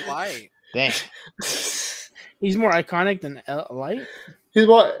 L over Light. Dang. He's more iconic than Light. He's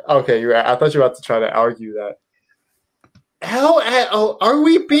what? Okay, you're. I thought you were about to try to argue that. Are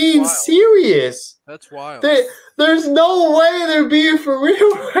we being serious? That's wild. There's no way they're being for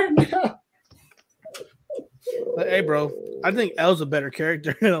real right now. But, hey, bro, I think L's a better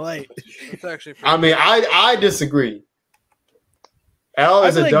character than Light. It's actually. I mean, I disagree. L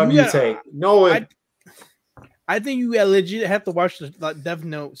is a W take. No, I think you legit have to watch the Death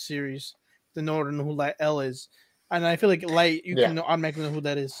Note series to know who L is, and I feel like Light you can automatically know who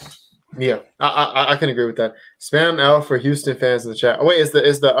that is. Yeah, I can agree with that. Spam L for Houston fans in the chat. Oh, wait, is the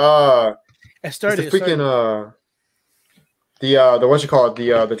what you call it,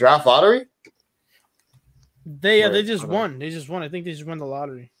 the draft lottery? They just won. They just won. I think they just won the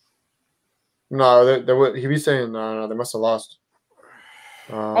lottery. No, he be saying no. They must have lost.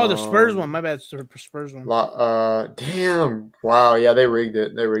 The Spurs one. My bad. The Spurs one. Damn. Wow. Yeah, they rigged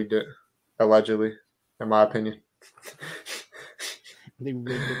it. Allegedly, in my opinion. They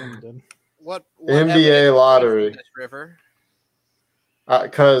rigged it. What NBA lottery? River.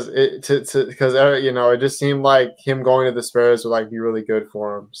 Because it just seemed like him going to the Spurs would be really good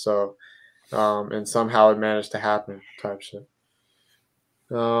for him. So, and somehow it managed to happen. Type shit.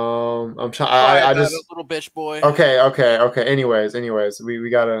 I'm trying. I just a little bitch boy. Okay. Anyways, we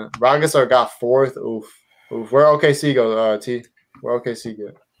gotta. Ragasar got 4th. Oof. Where OKC go? T. Where OKC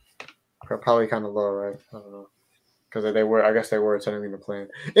get? Probably kind of low, right? I don't know. Because I guess they were technically in the plan.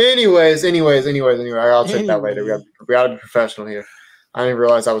 Anyways. I'll check that later. We gotta be professional here. I didn't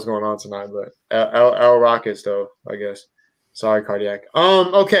realize that was going on tonight, but L Rockets though, I guess. Sorry, cardiac.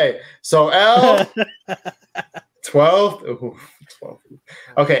 Okay. So L 12. Ooh, 12.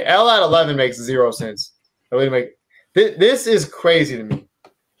 Okay, L at 11 makes 0 sense. This is crazy to me.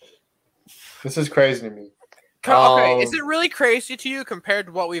 Okay, is it really crazy to you compared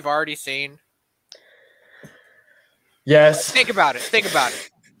to what we've already seen? Yes. Think about it.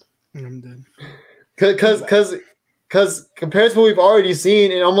 I'm done. Because compared to what we've already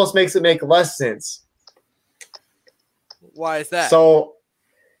seen, it almost makes it make less sense. Why is that? So,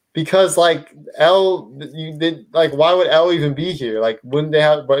 because L, why would L even be here? Wouldn't they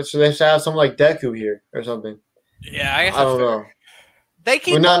have? But should they have someone like Deku here or something? Yeah, I guess I don't know. They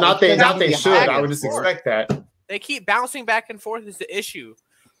keep they should. I would just expect that. They keep bouncing back and forth is the issue.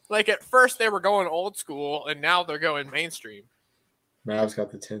 At first they were going old school, and now they're going mainstream. Mavs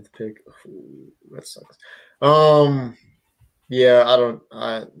got the 10th pick. Ooh, that sucks. Yeah,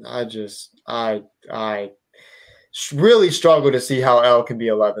 I really struggle to see how L can be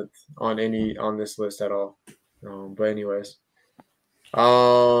 11th on this list at all. But anyways, wait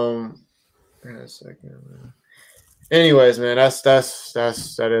a second. Anyways, man, that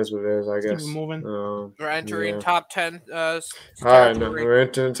is what it is. I guess. Keep moving. We're entering top 10. All right, no, we're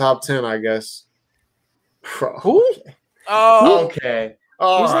entering top 10. I guess. Who? Okay. Oh, okay.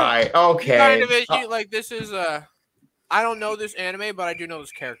 All right. Okay. Kind of issue. Like this is I don't know this anime, but I do know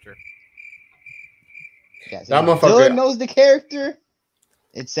this character. Yeah, that motherfucker Dylan knows the character.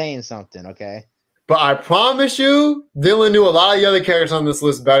 It's saying something, okay? But I promise you, Dylan knew a lot of the other characters on this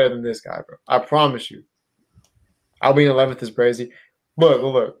list better than this guy, bro. I promise you. I'll be in 11th is crazy.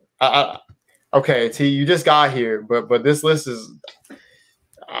 Look. Okay, T, you just got here, but this list is.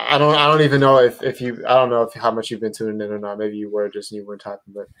 I don't even know if you. I don't know how much you've been tuning in or not. Maybe you were just you weren't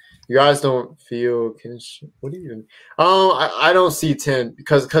typing, but you guys don't feel. What do you even? I don't see 10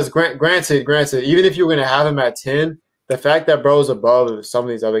 because granted, even if you were gonna have him at 10. The fact that bro's above some of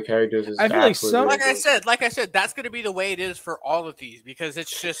these other characters is. I feel like some. Like I said, that's gonna be the way it is for all of these because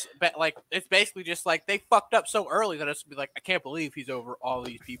it's just like it's basically just like they fucked up so early that it's be like I can't believe he's over all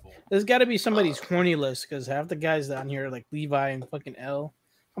these people. There's got to be somebody's horny list because half the guys down here like Levi and fucking L.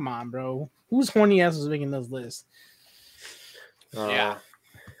 Come on, bro. Who's horny ass is making those lists? Yeah.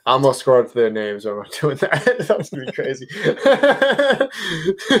 I almost scrolled through their names when I'm doing that. That was gonna be crazy.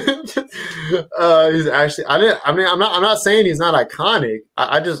 He's actually. I'm not saying he's not iconic.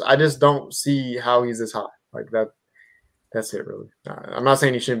 I just don't see how he's this high. Like that. That's it, really. I'm not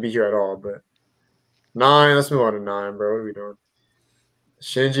saying he shouldn't be here at all, but 9. Let's move on to 9, bro. What are we doing?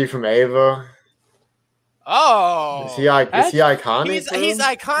 Shinji from Ava. Oh, is he iconic? He's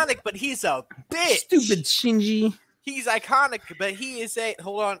iconic, but he's a bitch. Stupid Shinji. He's iconic, but he is a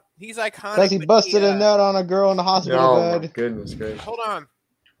hold on. He's iconic. Like he busted a nut on a girl in the hospital bed. Oh my goodness gracious! Hold on.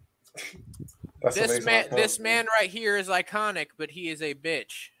 This man right here is iconic, but he is a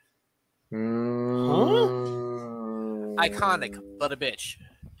bitch. Iconic, but a bitch.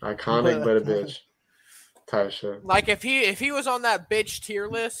 Iconic, but a bitch. Type shit. Like if he was on that bitch tier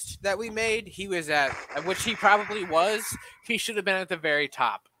list that we made, he was at which he probably was. He should have been at the very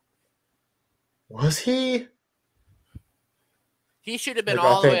top. Was he? He should have been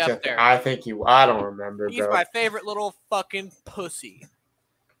all the way up there. I think he. I don't remember. He's my favorite little fucking pussy.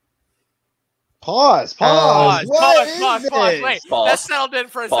 Pause. Wait, Let's settle in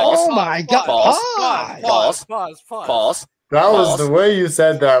for a second. Oh my god. Pause. That was the way you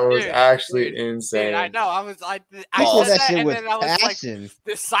said that was actually insane. Dude, I know. I was like, I said that shit and with then I was passion. like,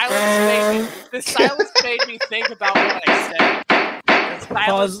 the silence made me think about what I said. The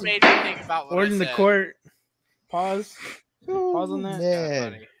silence made me think about what I said. Order in the court. Pause on that.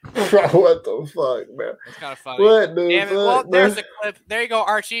 Man. Bro, what the fuck, man? It's kind of funny. What the fuck, well, there's a clip. There you go,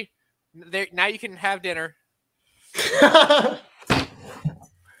 Archie. There, now you can have dinner. There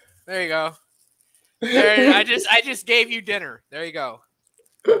you go. There, I just gave you dinner. There you go.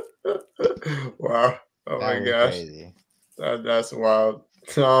 Wow. Oh my gosh. That's wild.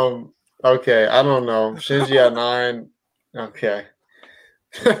 Okay, I don't know. Shinji at 9. Okay.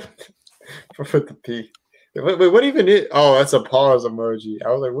 Put the P. Wait, what even is? Oh, that's a pause emoji. I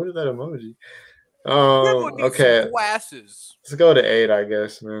was like, what is that emoji? Okay. Glasses. Let's go to 8, I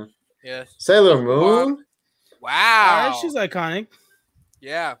guess, man. Yes. Sailor Moon. Wow. She's iconic.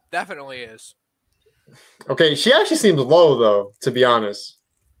 Yeah, definitely is. Okay, she actually seems low though, to be honest.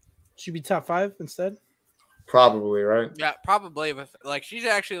 She'd be top 5 instead. Probably, right? Yeah, probably. With like, she's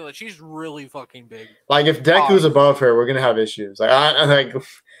really fucking big. Like, if Deku's above her, we're gonna have issues. Like, I like. Dude,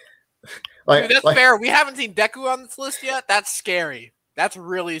 that's fair. We haven't seen Deku on this list yet. That's scary. That's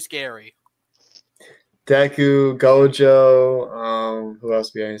really scary. Deku, Gojo. Who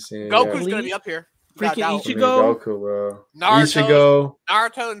else we ain't seen? Goku's gonna be up here. Freaking Ichigo. Goku, bro. Naruto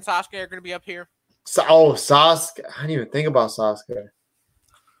and Sasuke are gonna be up here. Sasuke. I didn't even think about Sasuke.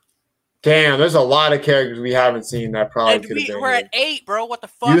 Damn, there's a lot of characters we haven't seen that probably could have been. We're at 8, bro. What the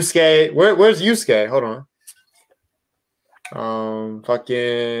fuck? Yusuke. Where's Yusuke? Hold on.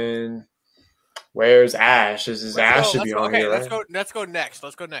 Fucking. Where's Ash? Ash should be on here, right? Let's go next.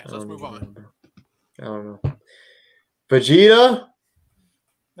 Let's move on. I don't know. Vegeta.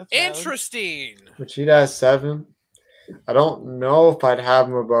 Interesting. Vegeta has 7. I don't know if I'd have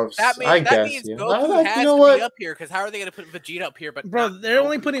him above. That means yeah. Goku has to be up here because how are they going to put Vegeta up here? But bro, they're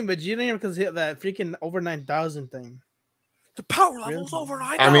only putting Vegeta here because he had that freaking over 9,000 thing. The power level's over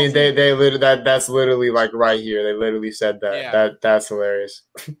 9,000. I mean, they literally that's literally like right here. They literally said that. Yeah. That's hilarious.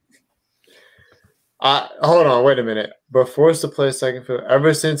 Hold on, wait a minute. But forced to play second field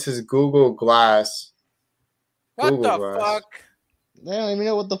ever since his Google Glass. What the fuck? They don't even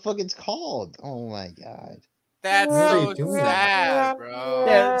know what the fuck it's called. Oh my god. That's so sad, bro.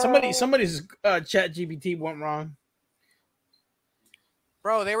 Yeah, somebody's chat GPT went wrong.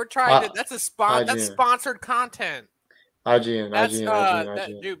 Bro, they were trying to. That's sponsored content.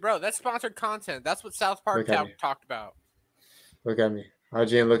 IGN. Dude, bro, that's sponsored content. That's what South Park talked about. Look at me.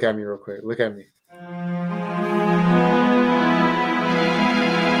 IGN, look at me real quick. Look at me.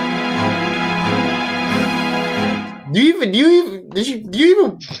 Have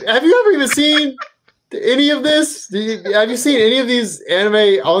you ever even seen any of this? Have you seen any of these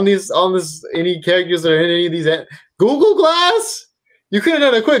anime on this any characters that are in any of these Google Glass? You could have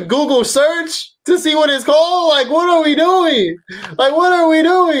done a quick Google search to see what it's called. Like, what are we doing?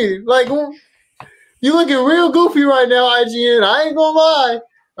 Like, you looking real goofy right now, IGN. I ain't gonna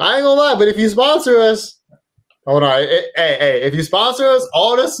lie. But if you sponsor us, hold on. Hey, if you sponsor us,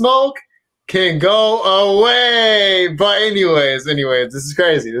 all the smoke can go away. But anyways, this is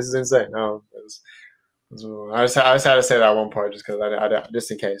crazy. This is insane. No, I just had to say that one part just because I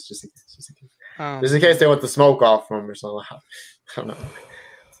just in case. Just in case they want the smoke off from or something. I don't know.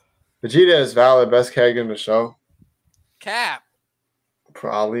 Vegeta is valid best character in the show. Cap.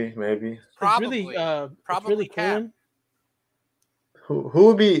 Probably, maybe. Probably Cap. Who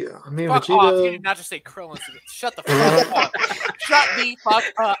would be? I mean, fuck Vegeta. Off. You did not just say Krillin. Shut the fuck up. Shut the fuck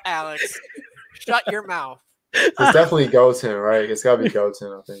up, Alex. Shut your mouth. It's definitely Goten, right? It's gotta be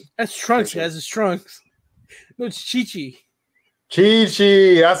Goten, I think. That's Trunks, guys. It's Trunks. No, it's Chi-Chi.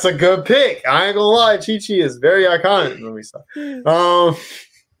 Chi-Chi, that's a good pick. I ain't gonna lie, Chi-Chi is very iconic. Let me stop.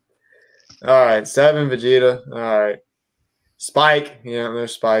 All right, 7 Vegeta. All right, Spike. Yeah,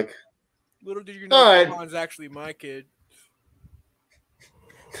 there's Spike. Little did you know, Gohan's actually my kid.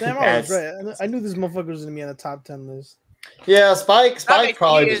 Damn, I was right. I knew this motherfucker was gonna be on the top 10 list. Yeah, Spike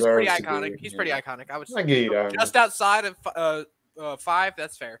probably deserves. Pretty iconic. He's pretty iconic. I would say. Just outside of 5.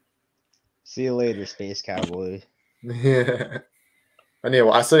 That's fair. See you later, Space Cowboy. Yeah.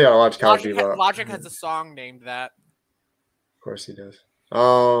 I still gotta watch Cowboy Bebop. Logic has a song named that. Of course he does.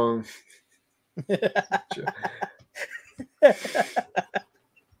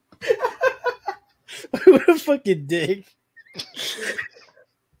 What a fucking dick.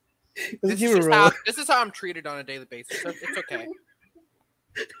 This is how I'm treated on a daily basis. So it's okay.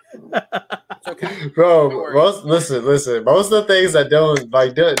 It's okay. Bro, listen. Most of the things that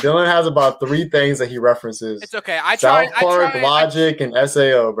Dylan has about 3 things that he references. It's okay. South Park, Logic, and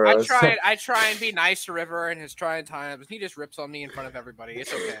SAO, bro. I try and be nice to River in his trying times. He just rips on me in front of everybody.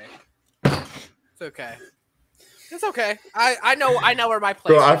 It's okay. It's okay. It's okay. I know where my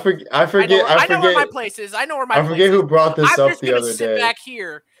place is. Bro, I forget. I know where my place is. I forget who brought this up the other day. Sit back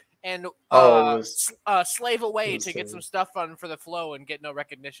here and slave away to get some stuff on for the flow and get no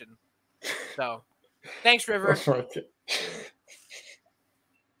recognition. So, thanks, River. What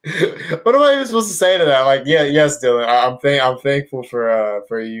am I even supposed to say to that? Like, yes, Dylan. I'm thankful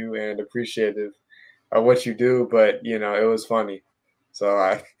for you and appreciative of what you do, but it was funny, so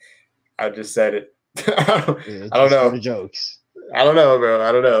I just said it. I don't know. Jokes. I don't know, bro.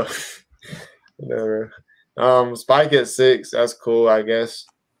 I don't know. Whatever. Spike at 6. That's cool, I guess.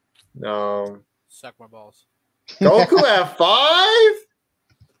 Suck my balls. Goku at 5.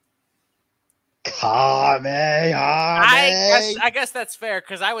 I guess that's fair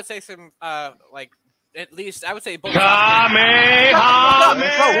because I would say some at least I would say both.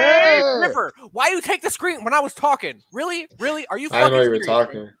 River, why you take the screen when I was talking? Really? Are you? I know you were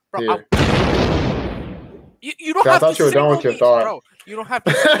talking. Bro, you don't have to. I thought you were done with your thought, bro. You don't have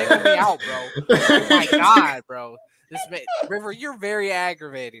to single me out, bro. Oh my god, bro. River, you're very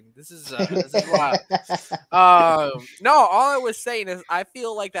aggravating. This is wild. No, all I was saying is I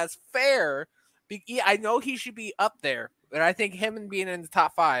feel like that's fair. I know he should be up there, and I think him and being in the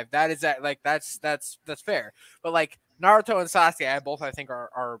top 5, that's fair. But like Naruto and Sasuke, I think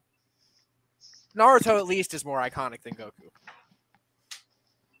are Naruto at least is more iconic than Goku.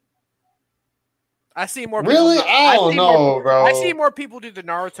 I see more. Really? I don't know, bro. I see more people do the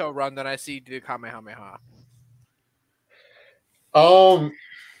Naruto run than I see do Kamehameha. So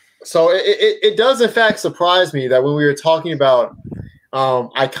it does in fact surprise me that when we were talking about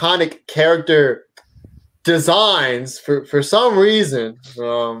iconic character designs, for some reason,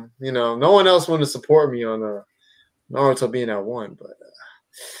 no one else wanted to support me on Naruto being at 1, but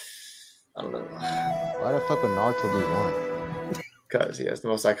I don't know. Why the fuck would Naruto be 1? Because he has the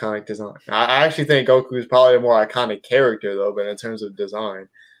most iconic design. I actually think Goku is probably a more iconic character, though. But in terms of design,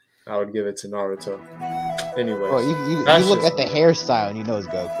 I would give it to Naruto. Anyway, well, you look at the hairstyle and you know it's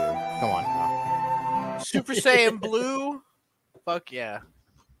Goku. Come on now. Super Saiyan Blue. Fuck yeah.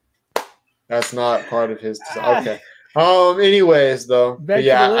 That's not part of his design. Okay. Anyways, though, I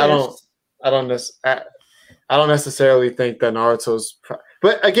don't necessarily think that Naruto's.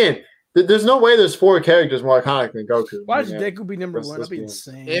 But again, There's no way there's 4 characters more iconic than Goku. Why should Deku be number 1? That'd be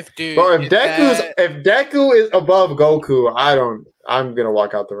insane. If Deku is above Goku, I'm gonna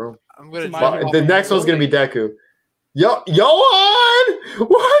walk out the room. The next one's gonna be Deku. Johan!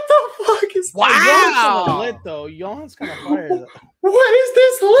 What the fuck is wow? Johan's lit though. Johan's kind of fire. Though. What is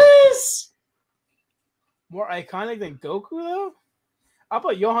this list? More iconic than Goku though? I'll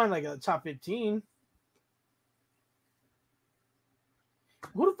put Johan like a top 15.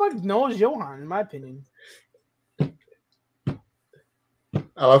 Who the fuck knows Johan? In my opinion. I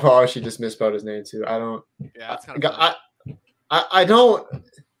love how Archie just misspelled his name too. I don't. Yeah, that's kind of. I don't.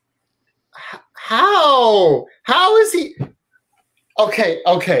 How is he? Okay.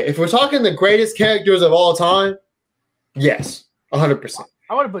 If we're talking the greatest characters of all time, yes, 100%.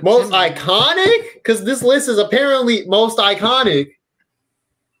 I would have put most iconic because this list is apparently most iconic.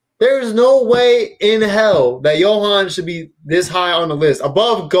 There's no way in hell that Johan should be this high on the list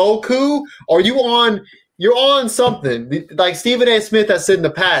above Goku. Or you're on something like Stephen A. Smith has said in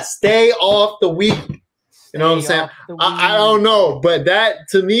the past. Stay off the weak. You know what I'm saying? I don't know, but that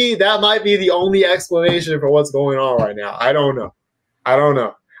to me that might be the only explanation for what's going on right now. I don't know.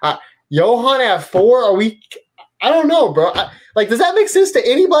 Johan at 4? Are we? I don't know, bro. Does that make sense to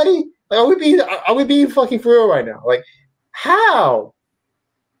anybody? Like, are we being fucking for real right now? Like, how?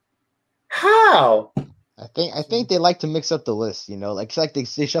 I think they like to mix up the list, you know, like it's like they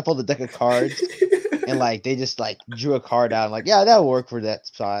shuffle the deck of cards and like they just like drew a card out and like, yeah, that'll work for that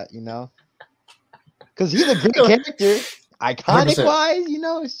spot, you know. Because he's a great character, iconic 100%. Wise, you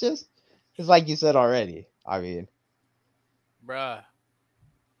know, it's like you said already. I mean, bruh.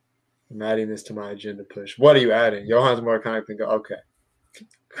 I'm adding this to my agenda push. What are you adding? Johan's more iconic than okay.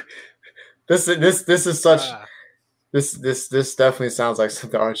 This is such. This definitely sounds like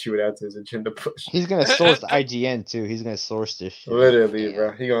something Archie would add to his agenda push. He's gonna source IGN too. He's gonna source this shit. Literally,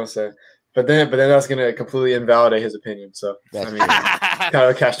 bro. He gonna say, but then that's gonna completely invalidate his opinion. So I mean, kind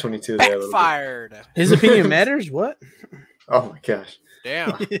of catch-22 there. Backfired. His opinion matters. What? Oh my gosh.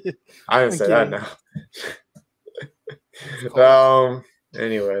 Damn. I didn't say that now.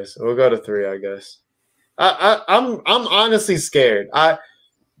 Anyways, we'll go to 3, I guess. I'm honestly scared. I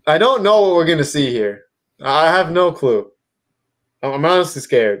don't know what we're gonna see here. I have no clue. I'm honestly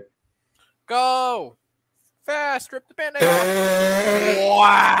scared. Go fast, rip the band-aid off.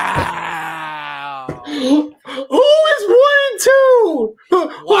 Wow. Who is 1 and 2?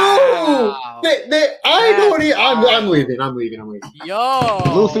 Wow. I'm leaving. Yo,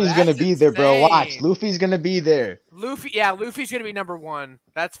 Luffy's gonna be there, bro. Watch, Luffy's gonna be there. Luffy's gonna be number 1.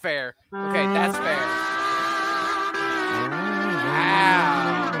 That's fair. Okay, that's fair.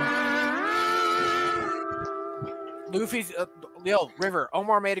 Wow. Luffy's River.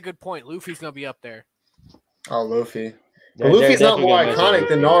 Omar made a good point. Luffy's gonna be up there. Oh, Luffy. But Luffy's not more iconic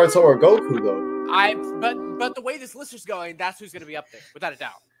than Naruto or Goku, though. But the way this list is going, that's who's gonna be up there, without a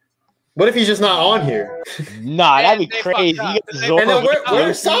doubt. What if he's just not on here? Nah, that'd be crazy. And then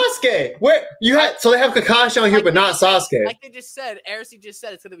where's Sasuke? So they have Kakashi on here, but not Sasuke. Like they just said, Arcee just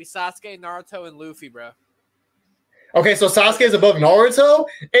said it's gonna be Sasuke, Naruto, and Luffy, bro. Okay, so Sasuke is above Naruto.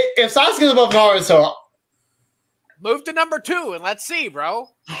 If Sasuke is above Naruto. Move to number 2 and let's see, bro.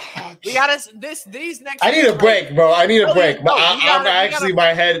 We got these next. I need a break, bro. I need a break. But I'm actually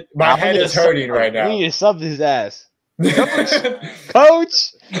my head is hurting right now. We need to sub his ass.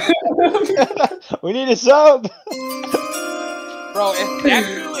 Coach. We need a sub. Bro, if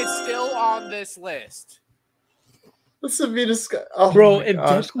Deku is still on this list. What's the Venus? Oh, bro, if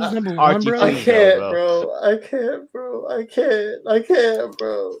Deku's number 1, bro. I can't, bro.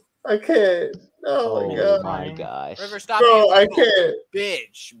 Oh my gosh. River, stop, bro, I can't.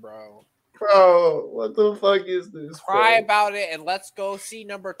 Bitch, bro. Bro, what the fuck is this? Cry about it and let's go see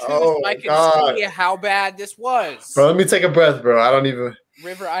number 2 so I can see how bad this was. Bro, let me take a breath, bro. I don't even.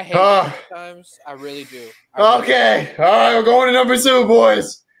 River, I hate you sometimes. I really do. Okay. All right, we're going to number 2,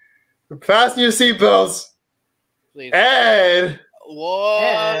 boys. Fasten your seatbelts. Please. And.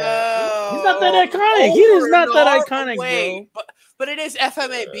 Whoa. He's not that iconic. He is not that iconic, bro. But it is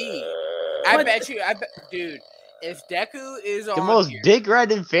FMAB. I bet, dude. If Deku is on the most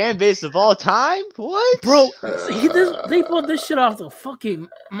dick-riding fan base of all time, what, bro? They pulled this shit off the fucking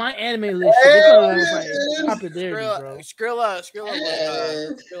my anime list. They thought it was like popularity, bro.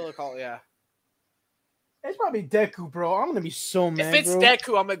 Skrilla, call yeah. It's probably Deku, bro. I'm gonna be so mad. If it's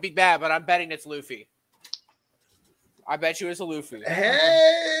Deku, I'm gonna be mad, but I'm betting it's Luffy. I bet you it's a Luffy.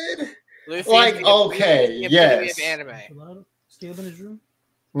 Luffy, like okay, yes. Anime. Stay up in his room.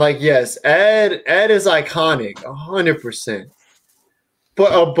 Like, yes, Ed is iconic, 100%.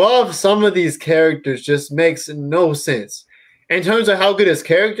 But above some of these characters just makes no sense. in terms of how good his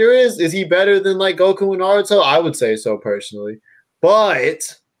character is he better than like Goku and Naruto? I would say so personally.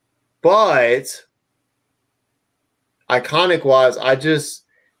 But iconic wise, I just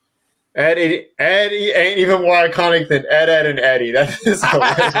Eddie ain't even more iconic than Ed and Eddie. That is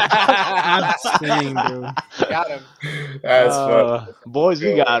hilarious. I'm saying, bro. Got him. That's fun. Boys,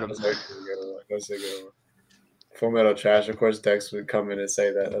 we got him. That's a good one. Full Metal Trash. Of course, Dex would come in and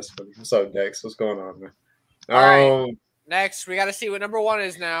say that. That's funny. What's up, Dex? What's going on, man? All right. Next, we got to see what number 1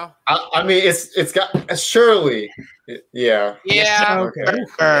 is now. I mean, it's got surely, yeah. Yeah. Okay.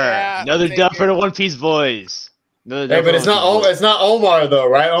 Yeah, Another dub for the One Piece boys. Hey, but it's not Omar though,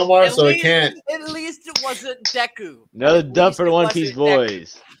 right? Omar, At so least, it can't. At least it wasn't Deku. Another dub for the One Piece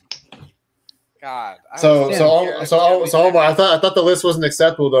boys. God. So Omar, I thought the list wasn't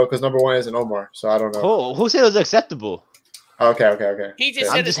acceptable though, because number 1 isn't Omar. So I don't know. Who said it was acceptable? Okay. He just Yeah.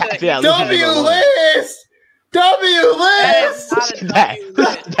 said I'm just it's happy that W list. W list. That's not a W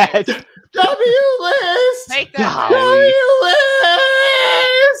list. W list. Take that. Golly. W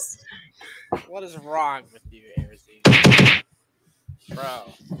list. What is wrong with you, Arizine?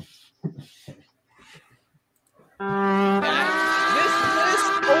 Bro. This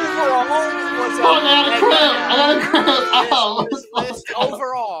list overall was a this list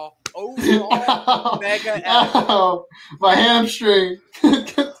overall mega Ow, my hamstring.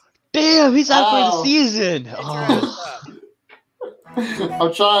 Damn, he's out for the Ow. season. Get your Oh. ass up.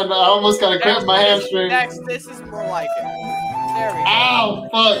 I'm trying, but I almost got to cramp my hamstring. Next, this is more like it. There we go. Ow,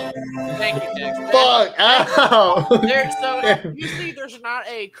 fuck. Thank you, Dex. Fuck, ow. So usually there's not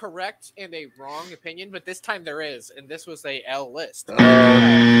a correct and a wrong opinion, but this time there is, and this was a L list. But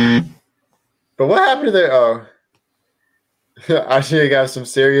what happened to their? Oh, I should have got some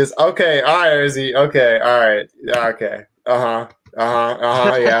serious. Okay, all right, Izzy. Okay, all right, okay.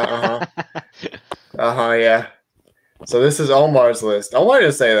 Yeah. So this is Omar's list. Omar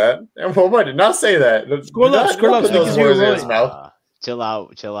didn't say that. Omar did not say that. Scroll up, Put so we those can see who words in wrote his it. mouth. Chill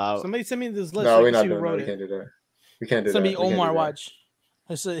out. Somebody send me this list. No, so we're I can not see who doing that. wrote We it. can't do that. We can't do Send that. me We can't do Omar that. watch.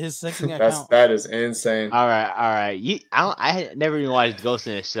 His sexing account. That is insane. All right. I had never even watched Ghost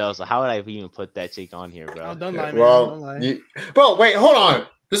in the Shell, so how would I even put that chick on here, bro? Oh, don't lie, man. Well, Don't lie. bro, wait, hold on.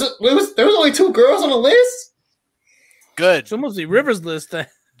 There was only 2 girls on the list. Good. It's almost the Rivers list.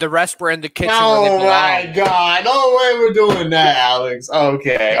 The rest were in the kitchen. where they Oh belong. my god! No way we're doing that, Alex.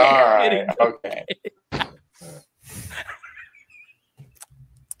 Okay, all right, okay.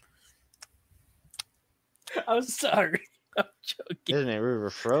 I'm sorry. I'm joking. Isn't it? River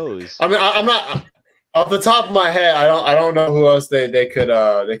froze. I mean, I'm not off the top of my head. I don't know who else they could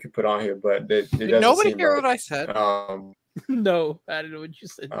put on here, but it Did doesn't nobody seem hear like, what I said? No, I don't know what you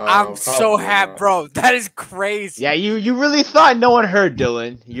said. I'm so probably happy, not. bro. That is crazy. Yeah, you really thought no one heard,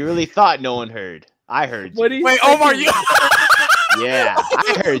 Dylan. You really thought no one heard. I heard you. What do you Wait, say? Omar, you. Yeah,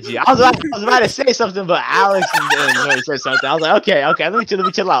 I heard you. I was about to say something, but Alex and Dylan said something. I was like, okay, let me chill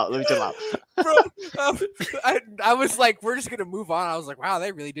out. Bro, I was like, we're just gonna move on. I was like, wow,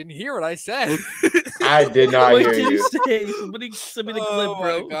 they really didn't hear what I said. I did not What hear did you you. say? Somebody send me the clip, Oh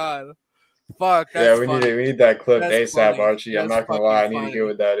bro. my god. Fuck. Yeah, That's we funny. need that clip That's ASAP, funny. Archie. I'm That's not gonna lie. I fucking need to funny. hear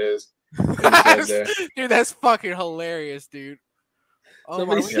what that is. What he said there. Dude, that's fucking hilarious, dude. Oh,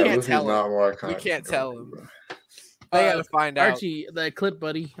 Somebody we say- Yeah, can't Luffy's tell not him. more We iconic can't than tell Goku, him. bro. They gotta find out. Archie, that clip,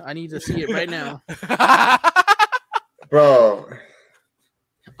 buddy. I need to see it right now. Bro,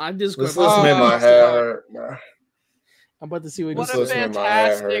 I'm just this going. list made my Oh, head hurt. Bro. I'm about to see what what he a This said. list made my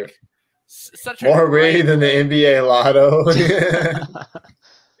head fantastic, such a More great rated than the list. NBA Lotto.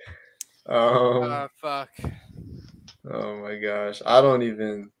 Fuck. Oh my gosh, I don't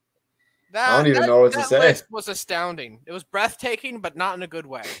even That, know what to that say. list was astounding. It was breathtaking, but not in a good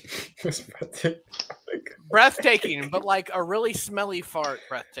way. Breathtaking, but like a really smelly fart.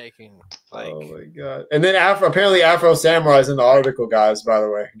 Breathtaking. Like, Oh my god! And then apparently Afro Samurai's in the article, guys. By the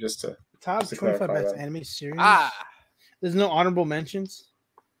way, just to Top to 25 clarify best that. anime series. ah, There's no honorable mentions.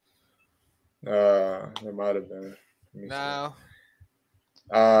 there might have been. Let me see. no.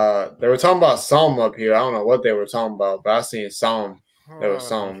 They were talking about some up here. I don't know what they were talking about, but I seen some. There was Oh,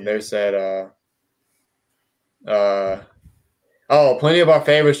 some. They said, oh, plenty of our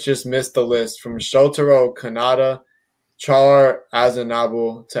favorites just missed the list from Shotaro Kanata, Char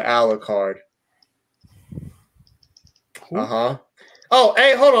Azanabu to Alucard. Oh,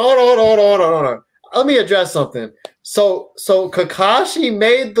 hey, hold on. Let me address something. So Kakashi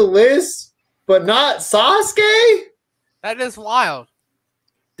made the list, but not Sasuke? That is wild.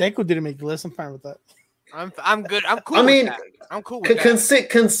 Deku didn't make the list. I'm fine with that. I'm good. I'm cool. I mean, with that. I'm cool with that.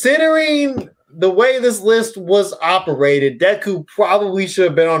 Considering the way this list was operated, Deku probably should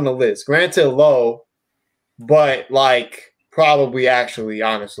have been on the list. Granted, low, but like probably actually,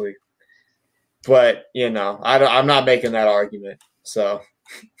 honestly. But, I'm not making that argument. So,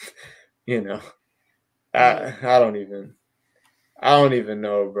 I don't even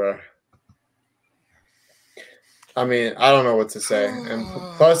know, bro. I mean, I don't know what to say. And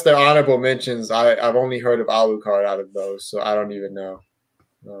plus, their honorable mentions, I've only heard of Alucard out of those, so I don't even know.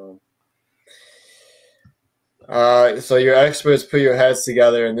 So your experts put your heads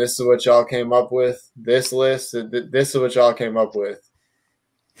together, and this is what y'all came up with. This list, this is what y'all came up with.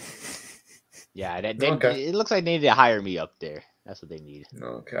 Yeah, Okay. It looks like they need to hire me up there. That's what they need.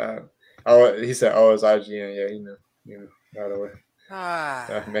 Okay. Oh, he said, "Oh, it's IGN." Yeah, right away.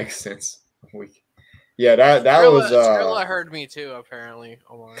 That makes sense. Yeah, that was. Skrilla heard me too, apparently.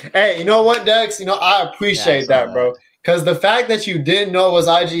 Hey, you know what, Dex? I appreciate that, bro. Because the fact that you didn't know it was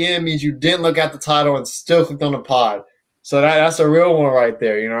IGN means you didn't look at the title and still clicked on the pod. So that's a real one right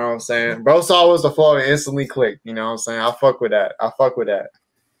there. You know what I'm saying? Bro saw was the floor and instantly clicked. You know what I'm saying? I fuck with that.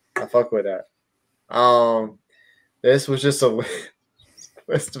 This was just a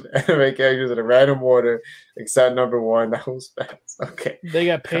list of anime characters in a random order, except number 1. That was fast. Okay. They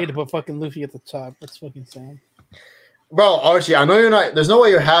got paid to put fucking Luffy at the top. That's fucking sad. Bro, Archie, I know you're not. There's no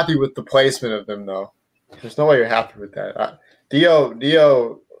way you're happy with the placement of them, though. There's no way you're happy with that. Dio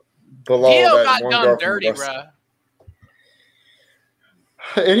below Dio that got one done girl dirty, bro.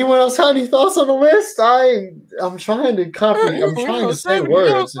 Anyone else have any thoughts on the list? I'm trying to copy. I'm trying to say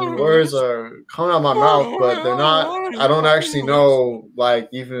words, and words are coming out of my mouth, but they're not. I don't actually know. Like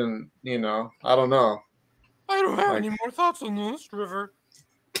even I don't know. I don't have any more thoughts on this, River.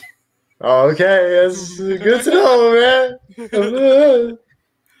 Okay, it's good to know, man.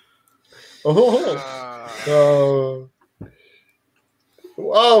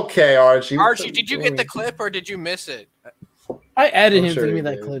 Okay, Archie. Archie, did you get the clip or did you miss it? I added him to give me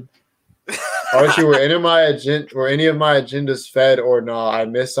that clip. Archie, were any of my agendas fed or not? I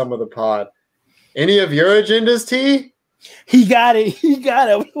missed some of the pod. Any of your agendas, T? He got it.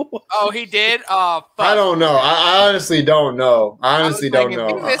 Oh, he did? Fuck. I don't know. I honestly don't know. I'm trying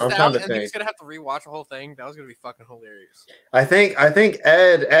to think. He's gonna have to rewatch the whole thing. That was gonna be fucking hilarious. I think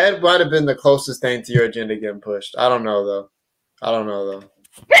Ed might have been the closest thing to your agenda getting pushed. I don't know though.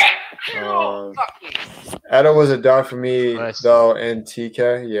 Edo was a dart for me though, and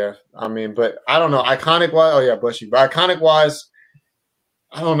TK. Yeah, I mean, but I don't know. Iconic wise, oh yeah, Bushy. But iconic wise,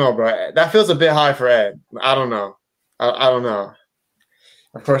 I don't know, bro. That feels a bit high for Ed. I don't know. I don't know.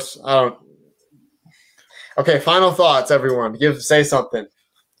 Of course, I don't. Okay, final thoughts, everyone. Say something.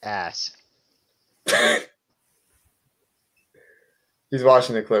 Ass. He's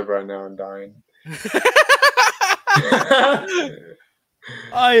watching the clip right now and dying.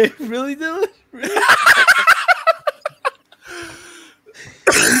 I really do it. Really?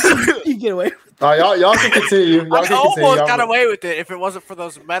 You get away with it. Y'all can continue. I almost got away with it if it wasn't for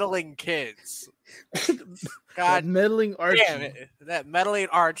those meddling kids. God, that meddling Archie. Damn it, that meddling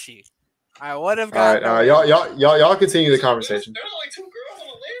Archie. I would have got. All right, y'all continue the conversation. There's only 2 girls on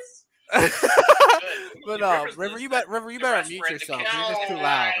the list. But River, you better unmute yourself. You're just too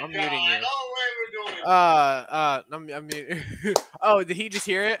loud. I'm muting you. I'm muting. Oh, did he just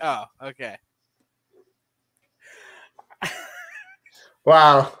hear it? Oh, okay.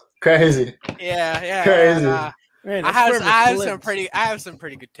 Wow, crazy. Yeah, crazy. Man, I have some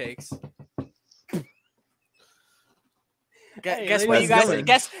pretty good takes. Guess what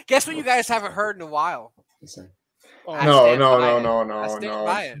you guys haven't heard in a while. No. I stand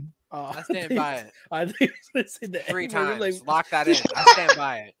by it. I stand by it. I think I was gonna say that 3 times. like, Lock that in. I stand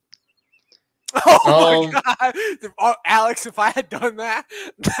by it. Oh my god, Alex! If I had done that,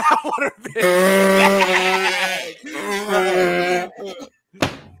 that would have been.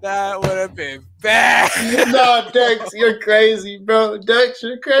 That would have been bad. No, Dex, you're crazy, bro. Dex,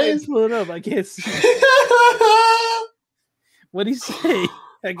 you're crazy. Pull it up. I can't see. What'd he say?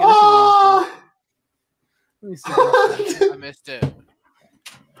 I Let me see. I missed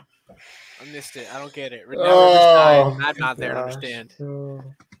it. I don't get it. I'm not there to understand.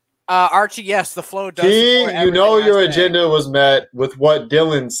 Archie, yes, the flow does. Your agenda was met with what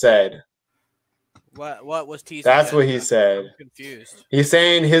Dylan said. What was T? That's what he said. I'm confused. He's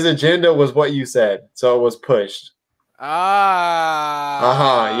saying his agenda was what you said, so it was pushed.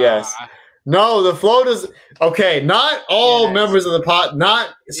 Yes. No, the flow does. Okay, not all members of the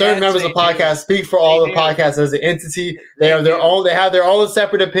certain members of the podcast speak for all the podcasts as an entity. They have their own. They have their own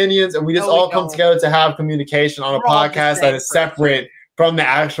separate opinions, and we just all come together to have communication on a podcast that is separate from the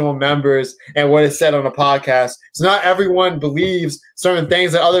actual members and what is said on the podcast. So not everyone believes certain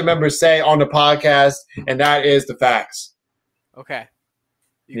things that other members say on the podcast, and that is the facts. Okay,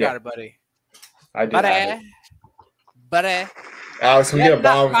 you got it, buddy. I do. buddy. Alex, can we Yeah, get a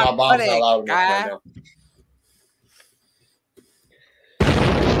bomb? not My bomb's funny, not loud enough guy. right now.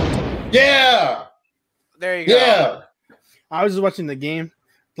 Yeah. There you go. Yeah. I was just watching the game.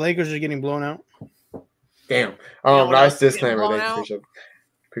 The Lakers are getting blown out. Damn. know what Nice else is getting disclaimer. blown Thank you. out?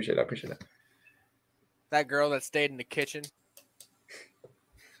 Appreciate that. That girl that stayed in the kitchen.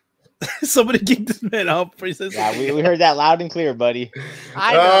 Somebody kicked this man out. For he says Yeah, we heard that loud and clear, buddy.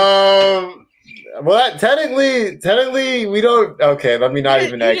 I know. Well, technically, we don't. Okay, let me not You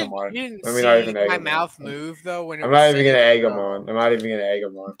even didn't- egg you him on. didn't- you Let me didn't not see even egg my him mouth on. move though when it I'm was not even saying gonna egg him so. on. I'm not even gonna egg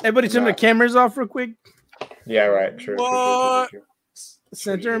him on. Everybody turn the Nah. cameras off real quick. Yeah, right. True. What?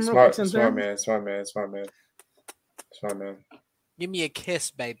 Center him real quick. Smart Center him. man. Smart man. Give me a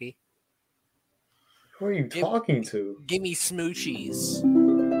kiss, baby. Who are you talking to? Give me smoochies.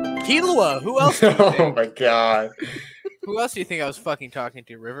 Kilua, who else? Do you Oh think? my god. Who else do you think I was fucking talking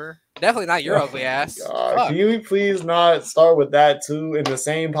to, River? Definitely not your ugly ass. God. Fuck. Can you please not start with that too in the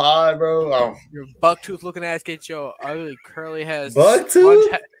same pod, bro? Oh. Your bucktooth looking ass get your ugly curly head.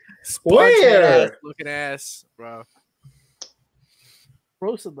 Bucktooth? Where? Looking ass, bro.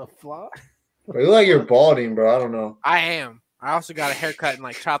 Roast of the fly. Bro, you look like you're balding, bro. I don't know. I am. I also got a haircut and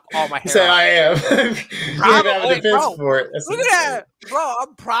like chopped all my You hair say off. I am. You don't have a Probably, defense bro. for it. That's Look insane. at that, bro.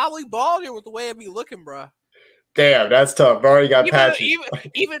 I'm probably balding with the way I be looking, bro. Damn, that's tough. Bro, already got patches.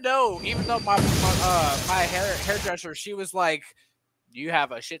 Even though my hairdresser, she was like, you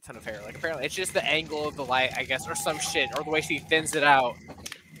have a shit ton of hair. Like apparently it's just the angle of the light, I guess, or some shit, or the way she thins it out.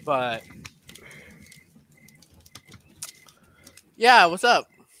 But yeah, what's up?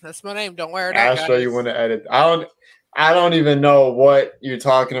 That's my name. Don't wear it out, Astro, guys. you want to edit? I don't even know what you're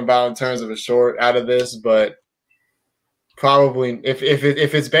talking about in terms of a short out of this, but probably if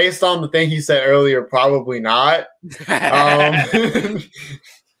it's based on the thing he said earlier, probably not.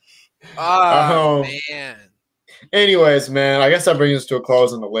 Oh man. Anyways, man, I guess that brings us to a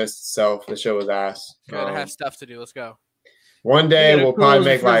close on the list itself. The show was ass. Gotta have stuff to do. Let's go. One day we'll probably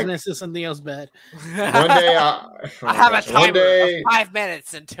make like President says something else bad. one day. I have a one timer day. of 5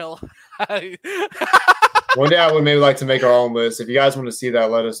 minutes until. One day I would maybe like to make our own list. If you guys want to see that,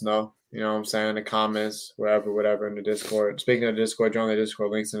 let us know. You know what I'm saying? In the comments, whatever in the Discord. Speaking of Discord, join the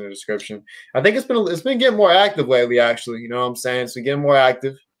Discord, links in the description. I think it's been getting more active lately, actually. You know what I'm saying? So getting more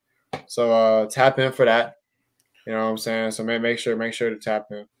active. So tap in for that. You know what I'm saying? So make sure to tap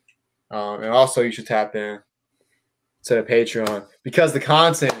in. And also you should tap in to the Patreon because the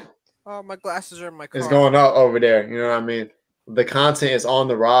content Oh, my glasses are in my car. is going up over there. You know what I mean? The content is on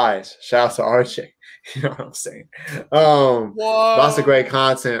the rise. Shout out to Archie. You know what I'm saying? Whoa. Lots of great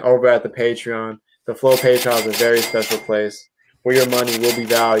content over at the Patreon. The Flow Patreon is a very special place where your money will be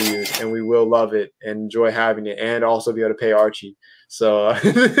valued and we will love it and enjoy having it and also be able to pay Archie. So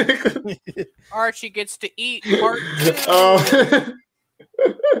Archie gets to eat part 2.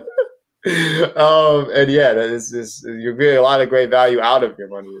 and yeah, that is you get a lot of great value out of your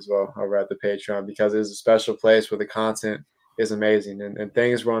money as well over at the Patreon because it's a special place where the content is amazing and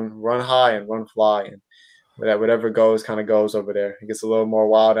things run high and run fly and whatever goes kind of goes over there. It gets a little more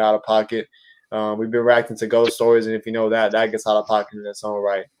wild and out of pocket. We've been reacting to ghost stories, and if you know that gets out of pocket in its own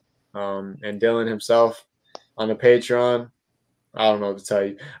right. And Dylan himself on the Patreon, I don't know what to tell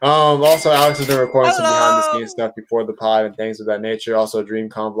you. Also, Alex has been recording some behind the scenes stuff before the pod and things of that nature. Also,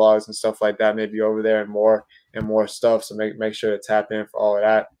 DreamCon vlogs and stuff like that, maybe over there and more stuff. So make sure to tap in for all of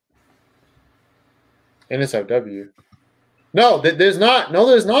that. NSFW. No, there's not. No,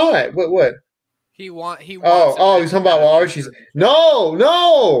 there's not. What? He wants. Oh, you're talking about Archie's.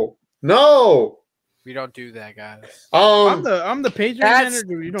 No. We don't do that, guys. I'm the Patreon That's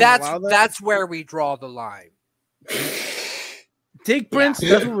manager. You don't allow that. that's where we draw the line. Take Prince.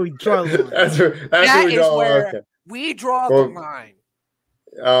 That's where we draw the line. that's where we is go. where Okay. we draw Well, the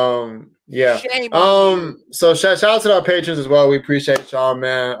line. Yeah. Shame on you. So shout out to our patrons as well. We appreciate y'all,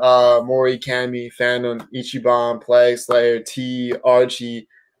 man. Maury, Cammy, Fandom, Ichiban, Plague Slayer, T, Archie,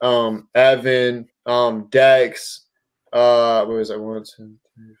 Evan, Dex. What was that? 1, 2,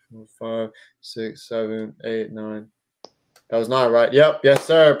 3, 4, 5, 6, 7, 8, 9. That was 9, right? Yep. Yes,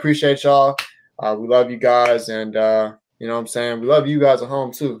 sir. Appreciate y'all. We love you guys, and you know what I'm saying? We love you guys at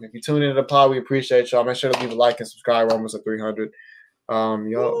home too. If you tune into the pod, we appreciate y'all. Make sure to leave a like and subscribe. We're almost at 300.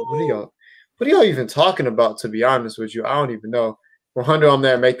 Y'all, what are y'all even talking about, to be honest with you? I don't even know. 100 on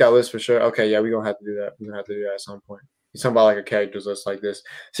there, make that list for sure. Okay, yeah, we're gonna have to do that. We're gonna have to do that at some point. You're talking about like a characters list like this.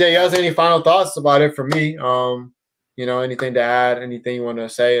 So yeah, you guys, any final thoughts about it from me? You know, anything to add, anything you want to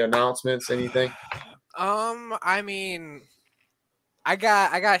say, announcements, anything? I mean, I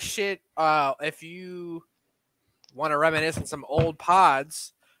got shit. If you want to reminisce on some old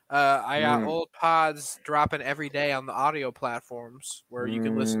pods, I got old pods dropping every day on the audio platforms where you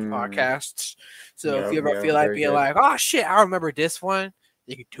can listen to podcasts. So if you ever feel like being like, oh shit, I remember this one,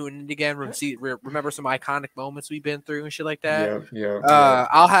 you can tune in again, remember some iconic moments we've been through and shit like that.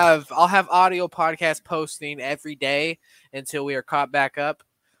 I'll have audio podcast posting every day until we are caught back up.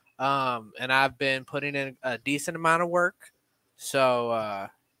 And I've been putting in a decent amount of work. So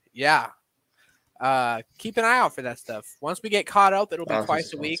yeah. Keep an eye out for that stuff. Once we get caught up, it'll be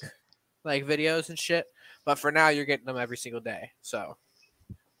twice a week, like videos and shit. But for now, you're getting them every single day. So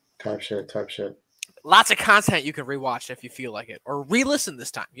type shit. Lots of content you can rewatch if you feel like it, or re-listen this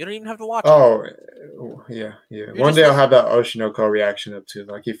time. You don't even have to watch it. Oh, yeah. One day I'll have that Oshinoko reaction up too.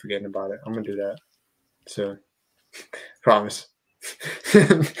 I keep forgetting about it. I'm gonna do that soon. Promise.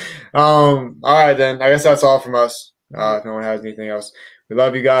 All right then. I guess that's all from us. If no one has anything else. We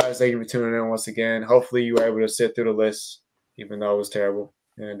love you guys. Thank you for tuning in once again. Hopefully you were able to sit through the list, even though it was terrible,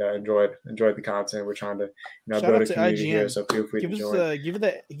 and enjoyed the content. We're trying to build a community here, so feel free to join.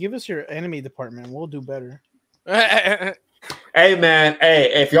 Give us your anime department. We'll do better. Hey man,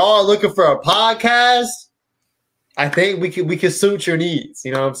 if y'all are looking for a podcast, I think we can suit your needs.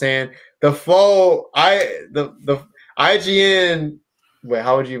 You know what I'm saying? The IGN. Wait,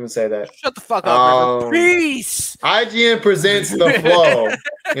 how would you even say that? Shut the fuck up, River. Peace. IGN presents the flow.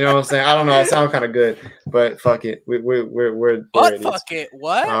 You know what I'm saying? I don't know. It sounds kind of good, but fuck it. We're what? idiots. Fuck it.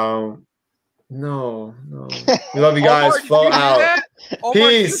 What? No. We love you guys. Flow out.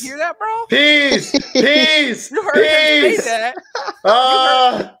 Peace. Did you hear that, bro? Peace. You heard him say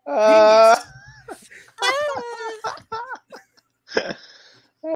that. Peace. Peace.